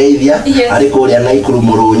ndamũgeithia arĩ kũrĩa Naikuru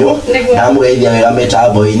Mũrũnyũ ndamũgeithia wega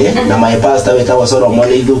mĩtambo-inĩ na my pastor wĩtagwo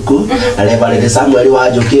Solomon Ithuku na Reverend Samuel wa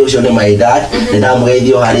Njuki ũcio nĩ my dad nĩ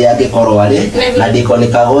ndamũgeithia harĩa angĩkorwo arĩ na Deacon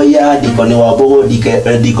Kagoya Deacon wa Mbogo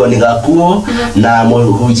Deacon Gakuo na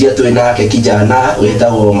mũhunjia twĩ nake kijana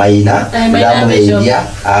wĩtagwo Maina ndamũgeithia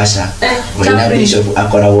aca Maina bishop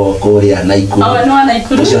akoragwo kũrĩa Naikuru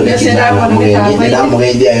ũcio nĩ kijana mũgeni nĩ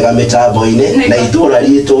ndamũgeithia wega mĩtambo-inĩ na itũũra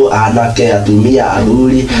ritũ anake atumia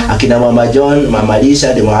athuri akina Mama John Mama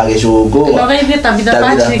Lisha ndĩ wa Gĩcũngũ Tabitha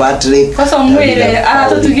Patrick kosa mwĩre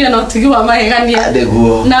aratũtugire na ũtugi wa magegania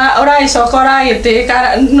na ũragĩcoka ũragĩtĩka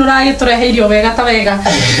nũragĩtũreheirio wega ta wega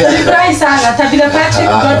nĩũragĩ sana Tabitha Patrick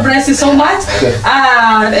God bless you so much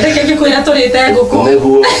reke ngĩkwĩra tũrĩte ngũkũ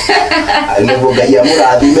nĩguo Ngai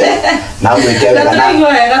amũrathime na mwĩke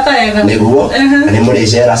wega ta wega nĩguo nĩ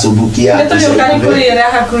mũrĩcera Subukia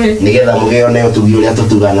nĩgetha mũgĩone ũtugi ũrĩa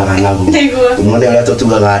tũtuganaga naguo muone ũrĩa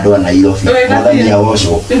tũtugaga andũ a Nairobi mwathani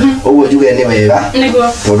agocwo. Ũguo njuge nĩ wega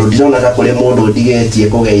tondũ ndirona ta kũrĩ mũndũ ndigĩtie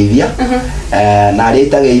kũgeithia na arĩa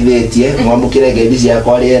itageithĩtie mwamũkĩre ngeithi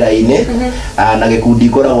ciakwa rĩera-inĩ na gĩkundi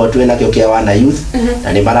koragwo twĩ nakĩo kĩa wana youth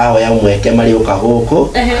na nĩ marahoya mweke marĩ ũka gũkũ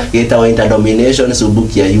gĩtagwo Interdomination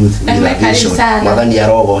Subukia Youth Vision mwathani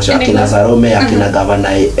arogoca akina Salome akina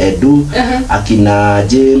Governor Edu akina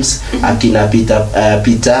James akina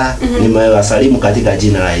Peter nimewasalimu katika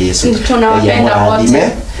jina la Yesu. Tunawapenda wote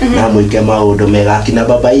na muike maundu mega kina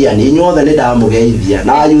baba iya ni nyothe ni ndamugeithia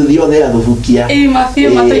na ayuthi othe athubukia mafio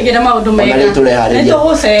matoigire maundu mega nito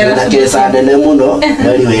gucera na kisa nene muno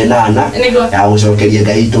mweri we nana ya gucokeria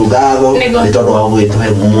Ngai tu ngatho ni tondu wa gwituhe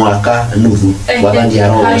mwaka nuthu wathani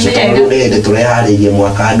arogoce tondu ni turehariirie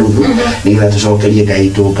mwaka nuthu nigetha tucokerie Ngai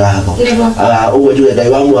tu ngatho uguo njuge Ngai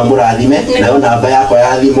wangu amurathime nayo namba yakwa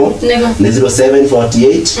ya thimu ni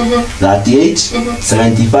 0748 38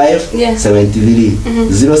 75 73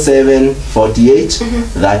 0748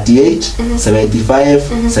 38 75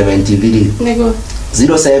 73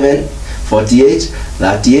 0748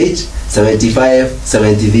 38 75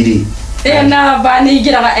 73 na bani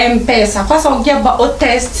igiraga M-Pesa kwa sababu ngiamba o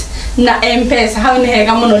test na M-Pesa hau ni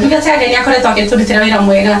hega muno ndigatega ni akoretwo agitũrutĩra wĩra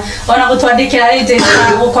mwega ona gũtwandĩkĩra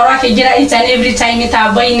register gũkorwo akĩingĩra each and every time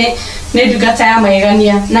tambo-inĩ nĩ ndungata ya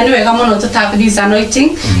magegania na nĩ wega mũno tũtap this anointing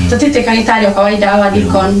tũtitĩka gĩtarĩ o kawaida wa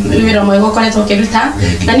Deacon nĩ wĩra mwega ũkoretwo ũkĩruta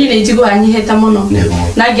na niĩ nĩ njiguaga nyihĩte mũno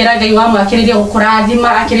na ngera Ngai wa mwakĩrĩrie gũkũrathima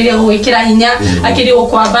akĩrĩrie gũgwĩkĩra hinya akĩrĩrie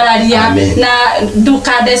gũkwambararia na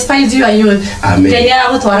nduka despise your youth Ngai nĩ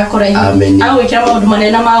agũtwara kũraihu agũgwĩkĩra maũndũ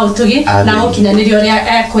manene ma ũtugi na gũkinyanĩria ũrĩa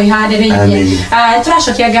ekwĩharĩrĩirie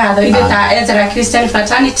tũracokia ngatho ithuĩ ta Ezra Christian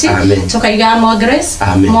Fraternity tũkaiga more grace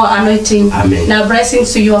more anointing na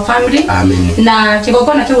blessings to your family na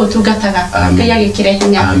kigogona kiu tungataga kaya gikire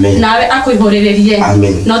hinya nawe akuihuririe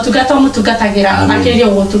no tungata mutungatagira akiririo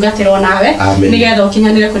gutungatirwo nawe nigetha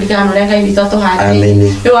ukinyanire kuringana na uria Ngai witũ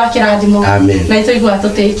atuharĩirie wi wa kĩrathimo na itoigua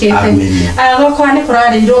tutikite gokwa ni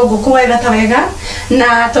kurarirwo nguku wega ta wega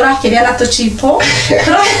na turakiria na tuchipo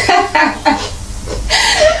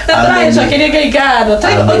tũracokeria Ngai ngatho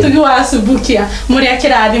tondũ ũtugi wa Subukia mũrĩa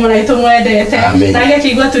kĩrathimo na itũmwendete na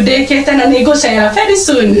ngĩkĩigua tũndĩkĩte na nĩ ngũcera very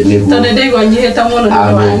soon tondũ ndĩigua nyihĩte mũno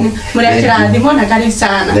nĩ wanyu mũrĩa kĩrathimo na karibu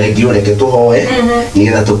sana thengio reke tũhoe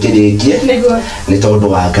nĩgetha tũkĩrĩkie nĩ tondũ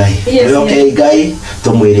wa Ngai twĩhoke Ngai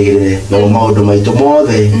tũmwĩrĩgĩrĩre na maũndũ maitũ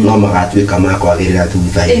mothe no magatuĩka ma kwagĩrĩra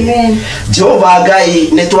thutha-inĩ Jehova Ngai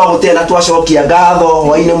nĩ twagũtĩa na twacokia ngatho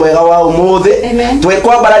hwaĩ-inĩ mwega wa ũmũthĩ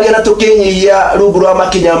twĩkwambararia na tũkĩnyihia rungu rwa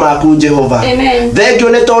makinya maku Jehova thengio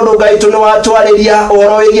nĩ tondũ Ngai nĩ watwarĩria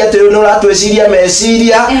ũhoro wĩgiĩ atĩ nĩ ũratwĩciria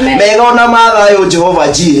meciria mega ona ma thayũ Jehova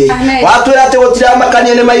njirĩ watwĩra atĩ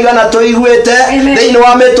gũtiramakania nĩ maigana tũiguĩte thĩinĩ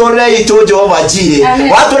wa mĩtũrĩre itũ Jehova njirĩ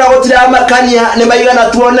watwĩra gũtiramakania nĩ maigana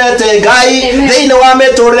tuonete Ngai thĩinĩ wa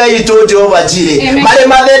mĩtũrĩre itũ Jehova njirĩ marĩ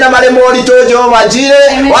mathĩna marĩ moritũ Jehova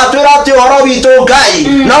njirĩ watwĩra atĩ ũhoro witũ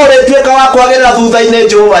Ngai no ũrĩtuĩka wa kwagĩrĩra thutha-inĩ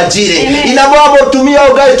Jehova njirĩ ina mwa mũtumia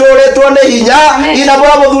Ngai tũrĩtwo nĩ hinya ina mwa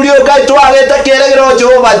mũthuri Ngai twagĩte kĩrĩgĩro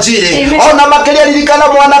Jehova njirĩ ona makĩria ririkana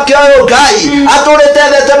mwanake ũyũ Ngai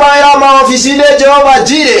atũrĩtethete mawĩra ma ofici-inĩ Jehova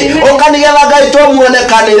njirĩ ũkanigetha Ngai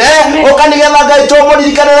tũmuonekanĩre ũkanigetha Ngai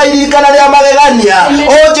tũmũririkanĩra iririkana rĩa magegania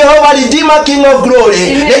o Jehova Redeemer King of Glory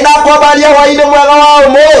nĩ ndakwambaria hwaĩ-inĩ mwega wa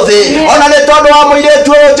ũmũthĩ ona nĩ tondũ wa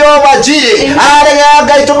mũirĩtu ũyũ Jehova njirĩ aregea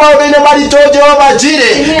Ngai tũmaũndũ-inĩ maritũ Jehova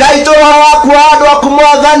njirĩ Ngai tũroho waku wa andũ aku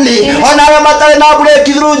mwathani ona arĩa matarĩ na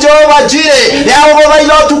breakthrough Jehova njirĩ rĩa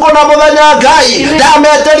gũgũthaitha ũtukũ na mũthenya Ngai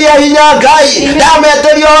ndameteria hinya Ngai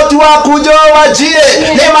ndameteria ũhoti waku Jehova njirĩ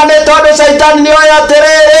nĩma nĩ tondũ Saitani nĩoĩ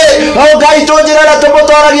atĩrĩrĩ o Ngai tũnjĩrĩre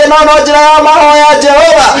tũmũtoragie no njĩra ya mahoya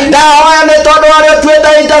Jehova ndahoya nĩ tondũ warĩ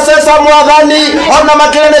ũtuĩte intercessor mwathani ona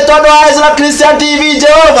makĩria nĩ tondũ wa Ezra Christian TV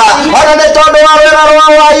Jehova ona nĩ tondũ wa wĩra rwa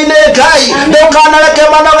hwaĩ-inĩ Ngai ndũkanareke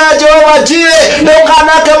manoge Jehova njirĩ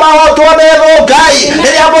ndũkanareke mahotwo nĩ thũ Ngai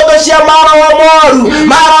rĩrĩa mbũtũ cia maroho moru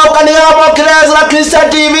maroka nĩgetha mokĩre Ezra Christian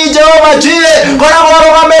TV Jehova njirĩ koragwo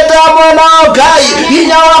rũgamĩte hamwe nao Ngai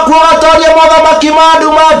hinya waku ũgatoria mothamaki ma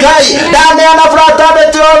nduma Ngai ndaneana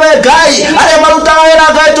fraternity othe Ngai arĩa marutaga wĩra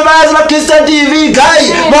Ngai tũna Ezra Christian TV Ngai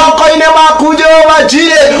moko-inĩ maku Jehova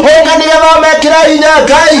njirĩ ũka nĩgetha mekĩre hinya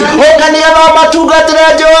Ngai ũka nĩgetha matungatĩre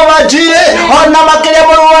Jehova njirĩ ona makĩria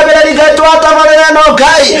mũrũgamĩrĩri Ngai twatabarĩre no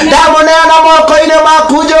Ngai ndamũneana moko-inĩ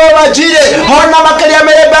maku Jehova njirĩ ona makĩria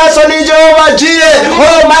mĩrĩ BENSON Jehova njirĩ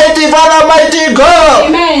oh mighty Father mighty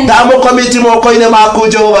God ndamũkomiti moko-inĩ maku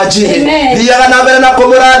Jehova njirĩ thiaga na mbere na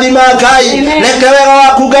kũmũrathima Ngai reke wega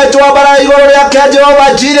waku Ngai twambara igũrũ rĩake Jehova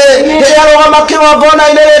njirĩ rĩrĩa rũgama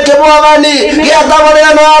kĩgongona-inĩ gĩkĩ mwathani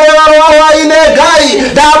gĩatabarĩre no wĩra rwa hwaĩ-inĩ Ngai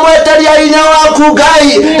ndamweteria hinya waku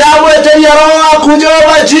Ngai ndamweteria roho waku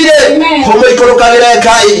Jehova njirĩ kũmũikũrũkagĩre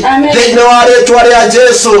Ngai thĩinĩ wa rĩtwa rĩa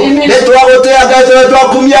Jesu nĩ twagũtĩa Ngai tondũ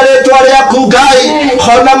twakumia rĩtwa rĩaku Ngai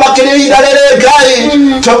ona makĩria ihinda rĩrĩ Ngai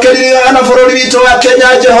tũkĩririkana bũrũri witũ wa Kenya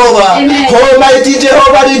Jehova Almighty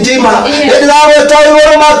Jehova Redeemer ndĩragwĩta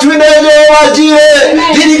igũrũ matu-inĩ Jehova njirĩ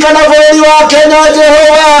ririkana bũrũri wa Kenya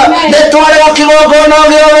Jehova nĩ twarega kĩgongona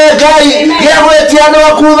gĩothe Ngai gĩa gwĩtia nĩ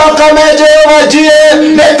waku thakame Jehova njirĩ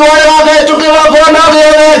nĩ twarega Ngai tũkĩgongona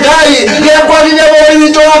gĩothe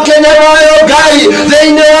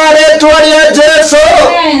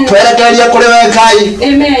tũgeria kũrĩ we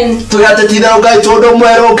Ngai amen tũgatĩtithia Ngai tondũ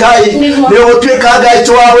mwerũ Ngai nĩ ũgũtuĩka Ngai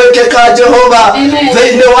twa gwĩkĩka Jehova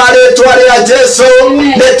thĩinĩ wa rĩĩtwa rĩa Jesũ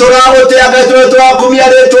nĩ tũragũtĩa Ngai tũrakumia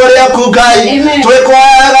rĩĩtwa rĩaku Ngai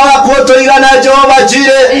twĩkwaga waku tũigana Jehova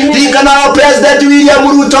Jireh ririkana President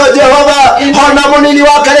William Ruto Jehova ona mũnini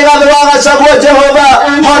wake Rigathĩ wa Gachagua Jehova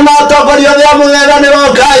ona atongoria othe a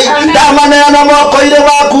mũng'ethanĩro Ngai ndamaneana moko-inĩ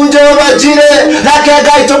maku Jehova Jireh nake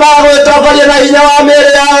Ngai tũmagwĩtongoria na hinya wa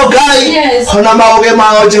mĩĩrĩ yao Ngai ona maũgĩ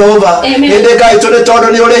mao Jehova hĩndĩ Ngai nĩ tondũ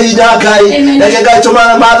nĩ ũrĩ hinya Ngai reke Ngai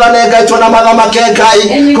tũmathane Ngai twana mathamake Ngai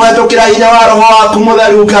kũhetũkĩra hinya wa roho waku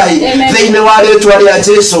mũtheru Ngai thĩinĩ wa rĩĩtwa rĩa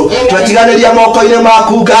Jesũ twetiganĩria moko-inĩ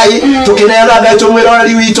maku Ngai tũkĩneana Ngai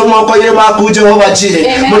mũroreri witũ moko-inĩ maku Jehova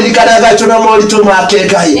Jireh mũririkane Ngai twana moritũ make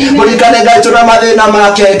Ngai mũririkane Ngai twana mathĩna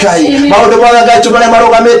make Ngai maũndũ mothe Ngai marĩa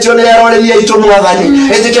marũgamĩtio nĩ aroreri aitũ mwathani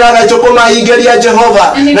ĩtĩkĩra Ngai tũkũmahingĩria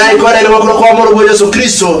Jehova na ĩkorere gũkũ kwa mũrũguo Yesu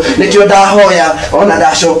Kristo nĩkĩo ndahoya ona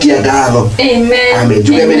ndacokia ngatho amen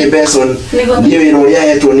njuge mĩrĩ BENSON niĩ wĩra ũrĩa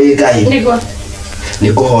hetwo nĩ Ngai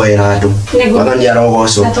nĩ kũhoera andũ mwathani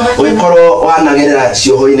arogocwo ũgĩkorwo wanagerera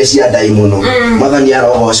cioho-inĩ cia ndai mũno mwathani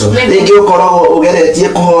arogocwo rĩngĩ ũkoragwo ũgeretie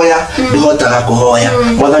kũhoya ndũhotaga kũhoya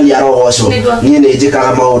mwathani arogocwo niĩ nĩ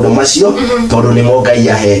njĩkaga maũndũ macio tondũ nĩmo Ngai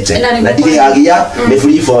ahete na ndirĩhagia nĩ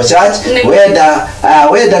free for charge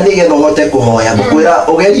wenda nĩgetha ũhote kũhoya ngũkwĩra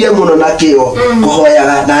ũgerie mũno na kĩo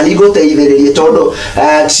kũhoyaga na nĩ ngũteithĩrĩrie tondũ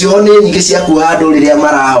cioho nĩ nyingĩ cia kuoha andũ rĩrĩa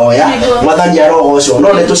marahoya mwathani arogocwo no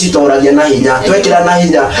nĩ tũcitoragia na hinya twekĩra na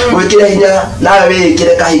hinya gwĩkĩra hinya nawe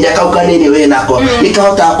wĩkĩre kahinya kau kanini wĩ nako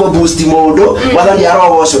nĩkahotaga kũ boost mũndũ mwathani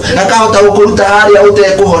arogocwo gakahota gũkũruta harĩa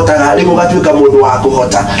ũtekũhotaga nĩguo gatuĩka mũndũ wa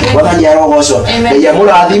kũhota mwathani arogocwo Ngai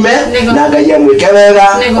amũrathime na Ngai amwĩke wega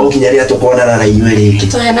ũkinya rĩrĩa tũkonana na inyuĩ rĩngĩ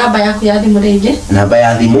tũhe namba yaku ya thimũ rĩngĩ namba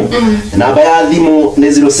ya thimũ nĩ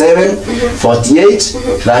 07 48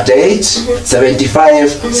 38 75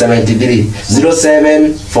 73 07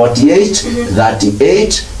 48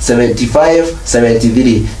 38 75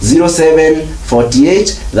 73 07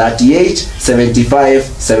 48 38 75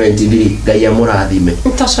 73 Ngai amũrathime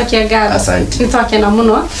tũcokia ngatho asante nĩtwakena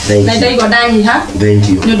mũno na ndaigua ndanyiha nĩ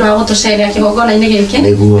ũndũ wa gũtũceria kĩgongona-inĩ gĩkĩ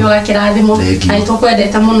nĩ wa kĩrathimo na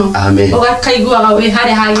nĩtũkwendete mũno ũgakaiguaga wĩ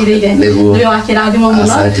harĩa hagĩrĩire nĩ wa kĩrathimo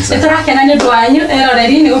mũno nĩtũrakena nĩ ũndũ wanyu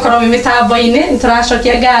eroreri nĩ gũkorwo wĩ mĩtambo-inĩ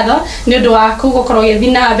nĩtũracokia ngatho nĩ ũndũ waku gũkorwo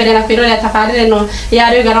ũgĩthiĩ na mbere na kwĩrorera tabarĩra ĩno ya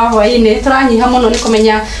Rwiga rwa Hwai-inĩ tũranyiha mũno nĩ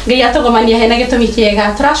kũmenya Ngai atũgomania hena gĩtũmi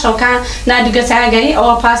kĩega tũracoka na ndungata ya Ngai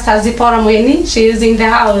o Pastor Zipora Mweni she is in the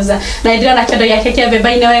house na ndĩrona kĩondo gĩake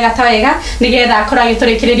kĩambemba-inĩ wega ta wega nĩgetha akorwo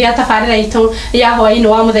agĩtũrĩkĩrĩria tabarĩra itũ ya hwaĩ-inĩ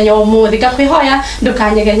wa mũthenya wa ũmũthĩ ngakwĩhoya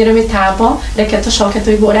ndũkanyegenyere mĩtambo reke tũcoke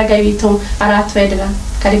tũigue ũrĩa Ngai witũ aratwendera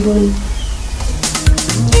karibuni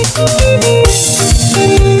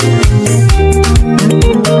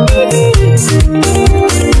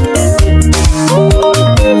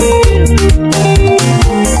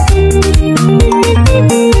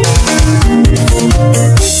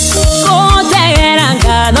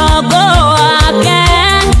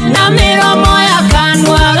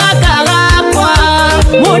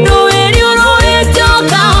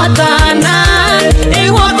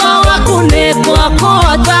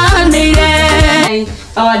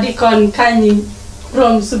Deacon Kanyi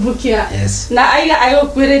from Subukia na aiga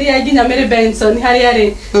agũkuĩrĩria nginya mĩrĩ BENSON harĩa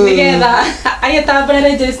rĩ nĩgetha agĩtambũra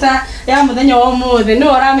register ya mũthenya wa ũmũthĩ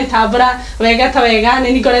nĩwe ũramĩtambũra wega ta wega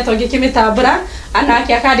nĩ ngoretwo ngĩkĩmĩtambũra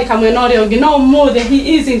anake akandĩka mwena ũrĩa ũngĩ no ũmũthĩ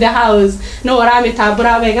he is in the house nĩwe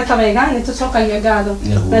ũramĩtambũra wega ta wega nĩ tũcokagia ngatho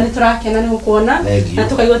na nĩ tũrakena nĩ gũkuona na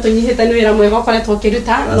tũkaigua tũnyihĩte nĩ wĩra mwega ũkoretwo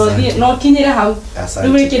ũkĩruta no kinyĩre hau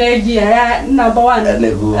rĩu wĩkĩre ngia ya number 1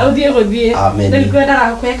 ũthiĩ gũthiĩ rĩu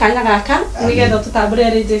ngwendaga gũkũhe kanya gaka nĩgetha tũtambũre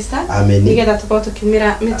register nĩgetha tũkorwo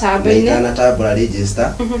tũkiumĩra mĩtambo-inĩ ndanatambũra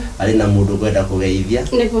register arĩ na mũndũ ngwenda kũgeithia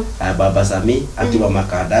baba Sami akiuma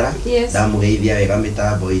Makandara ndamũgeithia wega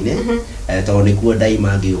mĩtambo-inĩ tondũ nĩkuo ndaima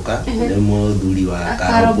ngĩũka nĩ mũthuri wa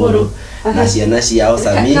Karũbũrũ na ciana ciao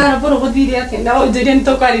Sami Karũbũrũ gũthiire atĩa na ũnjĩrie nĩ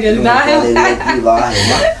tũkwarĩria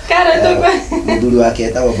mũthuri wake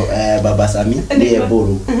etagwo baba Sami nĩye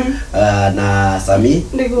Mbũrũ na Sami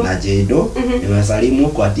na Jendo nimesalimu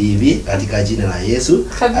kwa TV katika jina la Yesu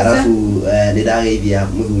alafu nĩndageithia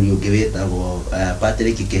mũthuri ũngĩ wĩtagwo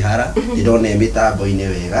Patrick Kihara ndĩrona mĩtambo-inĩ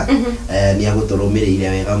wega nĩ agũtũrũmĩrĩire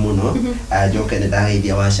wega mũno njoke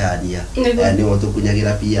nĩndageithia wacania nĩwe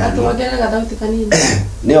tũkunyagira piano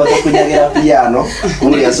nĩwe tũkunyagira piano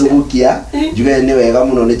kũrĩa Subukia njuge nĩ wega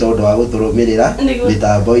mũno nĩ tondũ wa gũtũrũmĩrĩra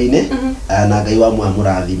mĩtambo-inĩ na Ngai wa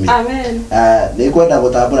mũrathime. Amen. Nĩ kwenda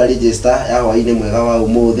gũtambũra register ya hwaĩ-inĩ mwega wa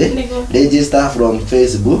ũmũthĩ. Register from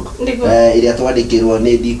Facebook ĩrĩa twandĩkĩrwo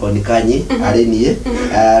nĩ Deacon Kanyi arĩ niĩ.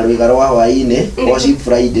 Rwiga rwa hwaĩ-inĩ Worship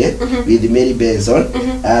Friday with Mary Benson.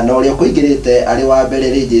 Na ũrĩa ũkũingĩrĩte arĩ wa mbere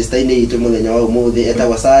register-inĩ itũ mũthenya wa ũmũthĩ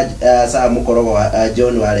etagwo Sam Mũkorogo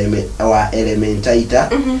John wa Elementaita,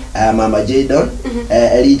 Mama Jadon,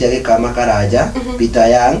 Elijah Gĩkama Karanja, Peter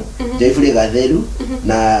Young, Jeffrey Gatheru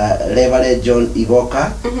na Reverend John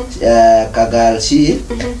Igoka, Kagalshi,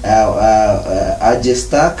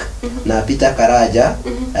 Ajestak na Peter Karaja,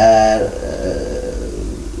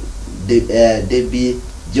 Debbie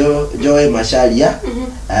Joy Masharia,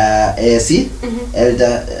 Esi,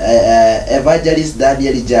 Elder Evangelist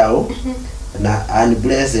Daniel Jao na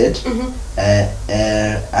Unblessed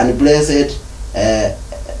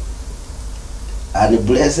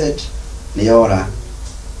Niora.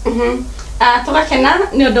 Tugakena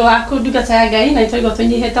ni undu wa kundungata ya Ngai na itũigua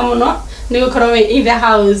tũnyihĩte mũno nĩ gũkorwo we in the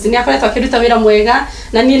house nĩ akoretwo akĩruta wĩra mwega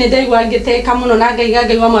na niĩ nĩ ndaigua ngĩtĩka mũno na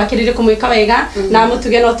Ngai wa mwakĩrĩire kũmwĩka wega na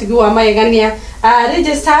mũtuge na ũtigi wa magegania.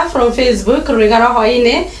 Register from Facebook Rwiga rwa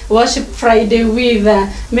hwaĩ-inĩ Worship Friday with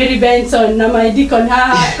Mary Benson na my deacon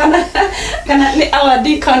kana our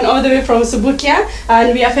deacon all the way from Subukia,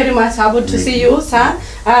 and we are very much happy to see you sir.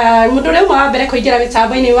 Mũndũ ũrĩa ũmwe wa mbere kũingĩra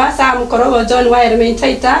mĩtambo-inĩ wa Sam Mũkorogo John wa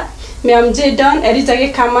Elementaita, Mama Jadon, Elijah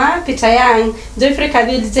Gĩkama, Peter Young, Jeffrey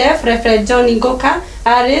Kadiljeff, Reverend John Igoka,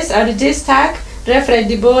 Aris, Arijistak, Reverend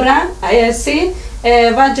Deborah, ISC,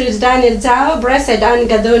 Evangelist Daniel Jao, Blessed Ann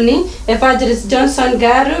Gadoni, Evangelist Johnson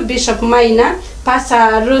Garu, Bishop Maina,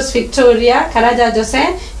 Pastor Rose Victoria, Karaja Jose,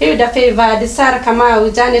 Hilda Favor, Sarah Kamau,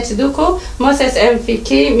 Janet Duku, Moses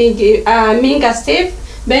MFK, Minga Steve,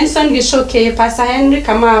 Benson Gishoke, Pastor Henry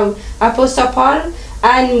Kamau, Apostle Paul,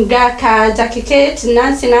 and Gaka Jackie Kate,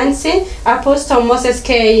 Nancy, Apostle Moses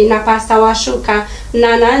K na Pastor Washuka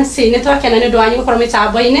na Nancy nitwakena nĩ ũndũ wanyu gũkorwo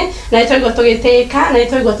mĩtambo-inĩ na nĩtwaigua tũgĩtĩka na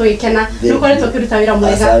nĩtwaigua tũgĩkena nĩũkoretwo ũkĩruta wĩra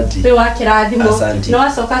mwega wĩ wa kĩrathimo na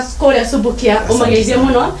wacoka kũrĩa Subukia ũmageithie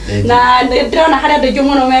mũno na ndĩrona harĩa andũ aingĩ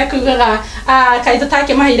mũno mekugaga kaĩ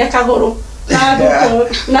tũtakĩmaheire kagũrũ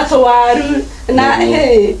na tũwaru na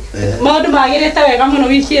maũndũ magĩrĩte wega mũno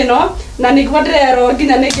wiki ĩno na nĩguo ndĩrerwo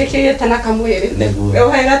nginya nĩngĩkĩgĩte na kamwĩrĩ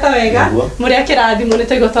wega ta wega mũrĩa kĩrathimo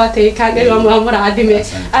nĩtwaigua twatĩka Ngai wa mũrathime.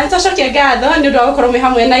 Tũcokie ngatho nĩ ũndũ wa gũkorwo mwĩ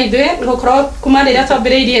hamwe na ithuĩ gũkorwo kuma rĩrĩa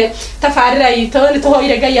twambĩrĩirie tabarĩra itũ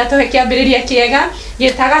nĩtũhoire Ngai atũhe kĩambĩrĩria kĩega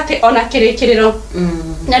gĩtagatĩ ona kĩrĩkĩrĩro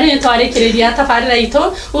na rĩu nĩtwarĩkĩrĩria tabarĩra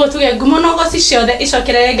itũ ũguo tuge ngumo na ũgoci ciothe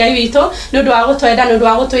icokerere Ngai witũ nĩ ũndũ wa gũtwenda nĩ ũndũ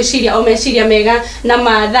wa gũtwĩciria o meciria mega na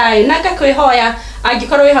mathayo na ngakwĩhoya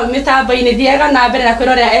angĩkorwo wĩ hau mĩtambo-inĩ thiaga na mbere na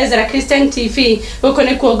kwĩrorera Ezra Christian TV gũkũ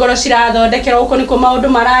nĩkuo ngoro cirathondekerwo gũkũ nĩkuo maũndũ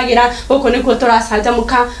maragĩra gũkũ nĩkuo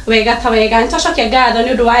tũracanjamũka wega ta wega. Nĩtwacokia ngatho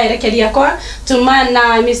nĩ ũndũ wa erekeria kwa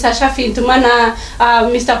tumana Mr. Shafi tumana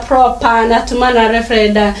Mr. Proper na tumana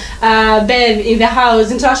Reverend Beth in the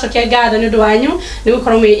house. Nĩtwacokia ngatho nĩ ũndũ wanyu nĩ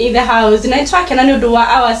gũkorwo mwĩ in the house na nĩtwakena nĩ ũndũ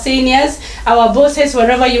wa our seniors our bosses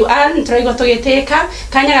wherever you are nĩtũraigua tũgĩtĩka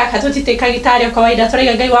kanya gaka tũtitĩka gitarĩ o kawaida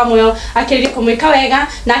tũraiga Ngai wa muoyo akĩrĩrie kũmwĩka wega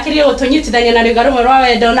na akĩrĩrie gũtũnyitithania na rwĩga rũmwe rwa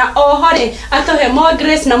wendo na oho-rĩ atũhe more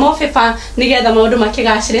grace na more favor nĩgetha maũndũ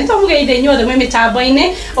makĩgacĩre. Nĩtwamũgeithia inyuothe mwĩ mĩtambo-inĩ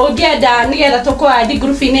ũngĩenda nĩgetha tũkũ-add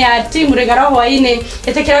group-inĩ ya timu Rwiga rwa hwaĩ-inĩ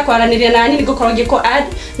ĩtĩkĩra kwaranĩria nani nĩngũkorwo ngĩkũ-add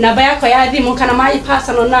namba yakwa ya thimũ kana my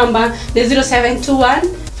personal number nĩ 0721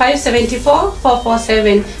 574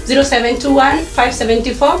 447 0721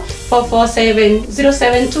 574 447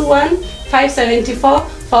 0721 574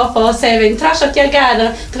 447. Tũracokia ngatho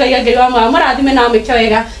tũkaiga Ngai wa mũrathime na mwĩke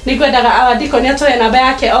wega. Nĩngwendaga our deacon atũhe namba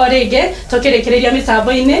yake o rĩngĩ tũkĩrĩkĩrĩria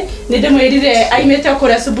mĩtambo-inĩ nĩndĩmwĩrire aimĩte o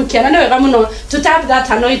kũrĩa Subukia na nĩ wega mũno to tap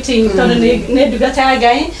that anointing tondũ nĩ ndungata ya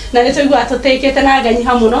Ngai na nĩtũiguaga tũtĩkĩte na Ngai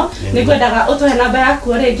mũno. Nĩngwendaga ũtũhe namba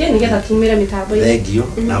yaku o rĩngĩ nĩgetha tumĩre mĩtambo-inĩ. Thank you.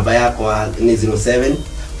 Namba yakwa nĩ 07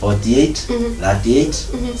 48 38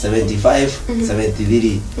 75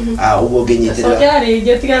 73 ugo nginyitira sokera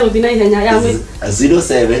rĩngĩ tiga gũthina ihenya ya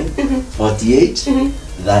 07 48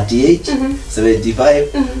 38 75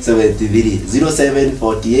 73 07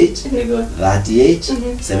 48 38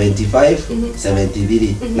 75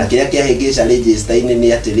 73 na kĩrĩa kĩahĩngĩca register-inĩ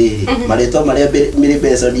nĩ atĩrĩrĩ marĩtwa marĩa Mary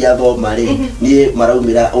Benson yathoma rĩ niĩ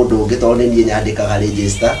maraumĩra ũndũ ũngĩ tondũ niĩ nyandĩkaga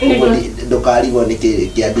register ũguo ndũkarigwo nĩ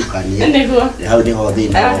kĩandukania hau nĩho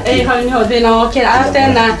thĩna hau nĩho thĩna wokĩra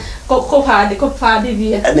atena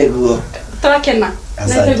kũbandithia nĩguo twakena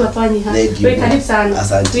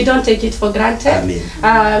We don't take it for granted.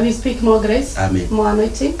 We speak more grace, more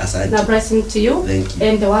anointing, and blessing to you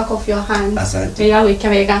and the work of your hands.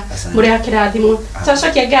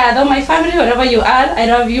 My family, wherever you are, I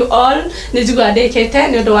love you all.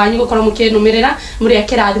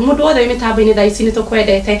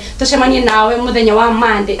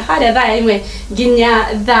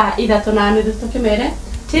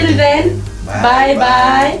 Till then, bye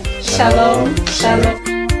bye. Shalom, shalom.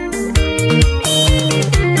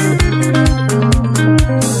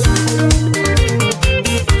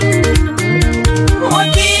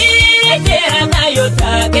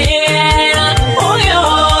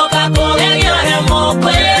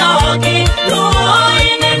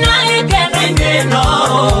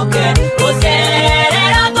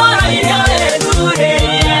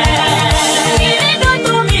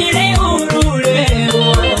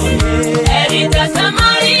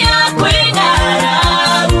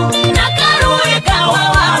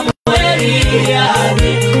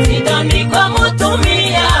 Sitoni kwa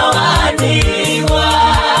mutumia wani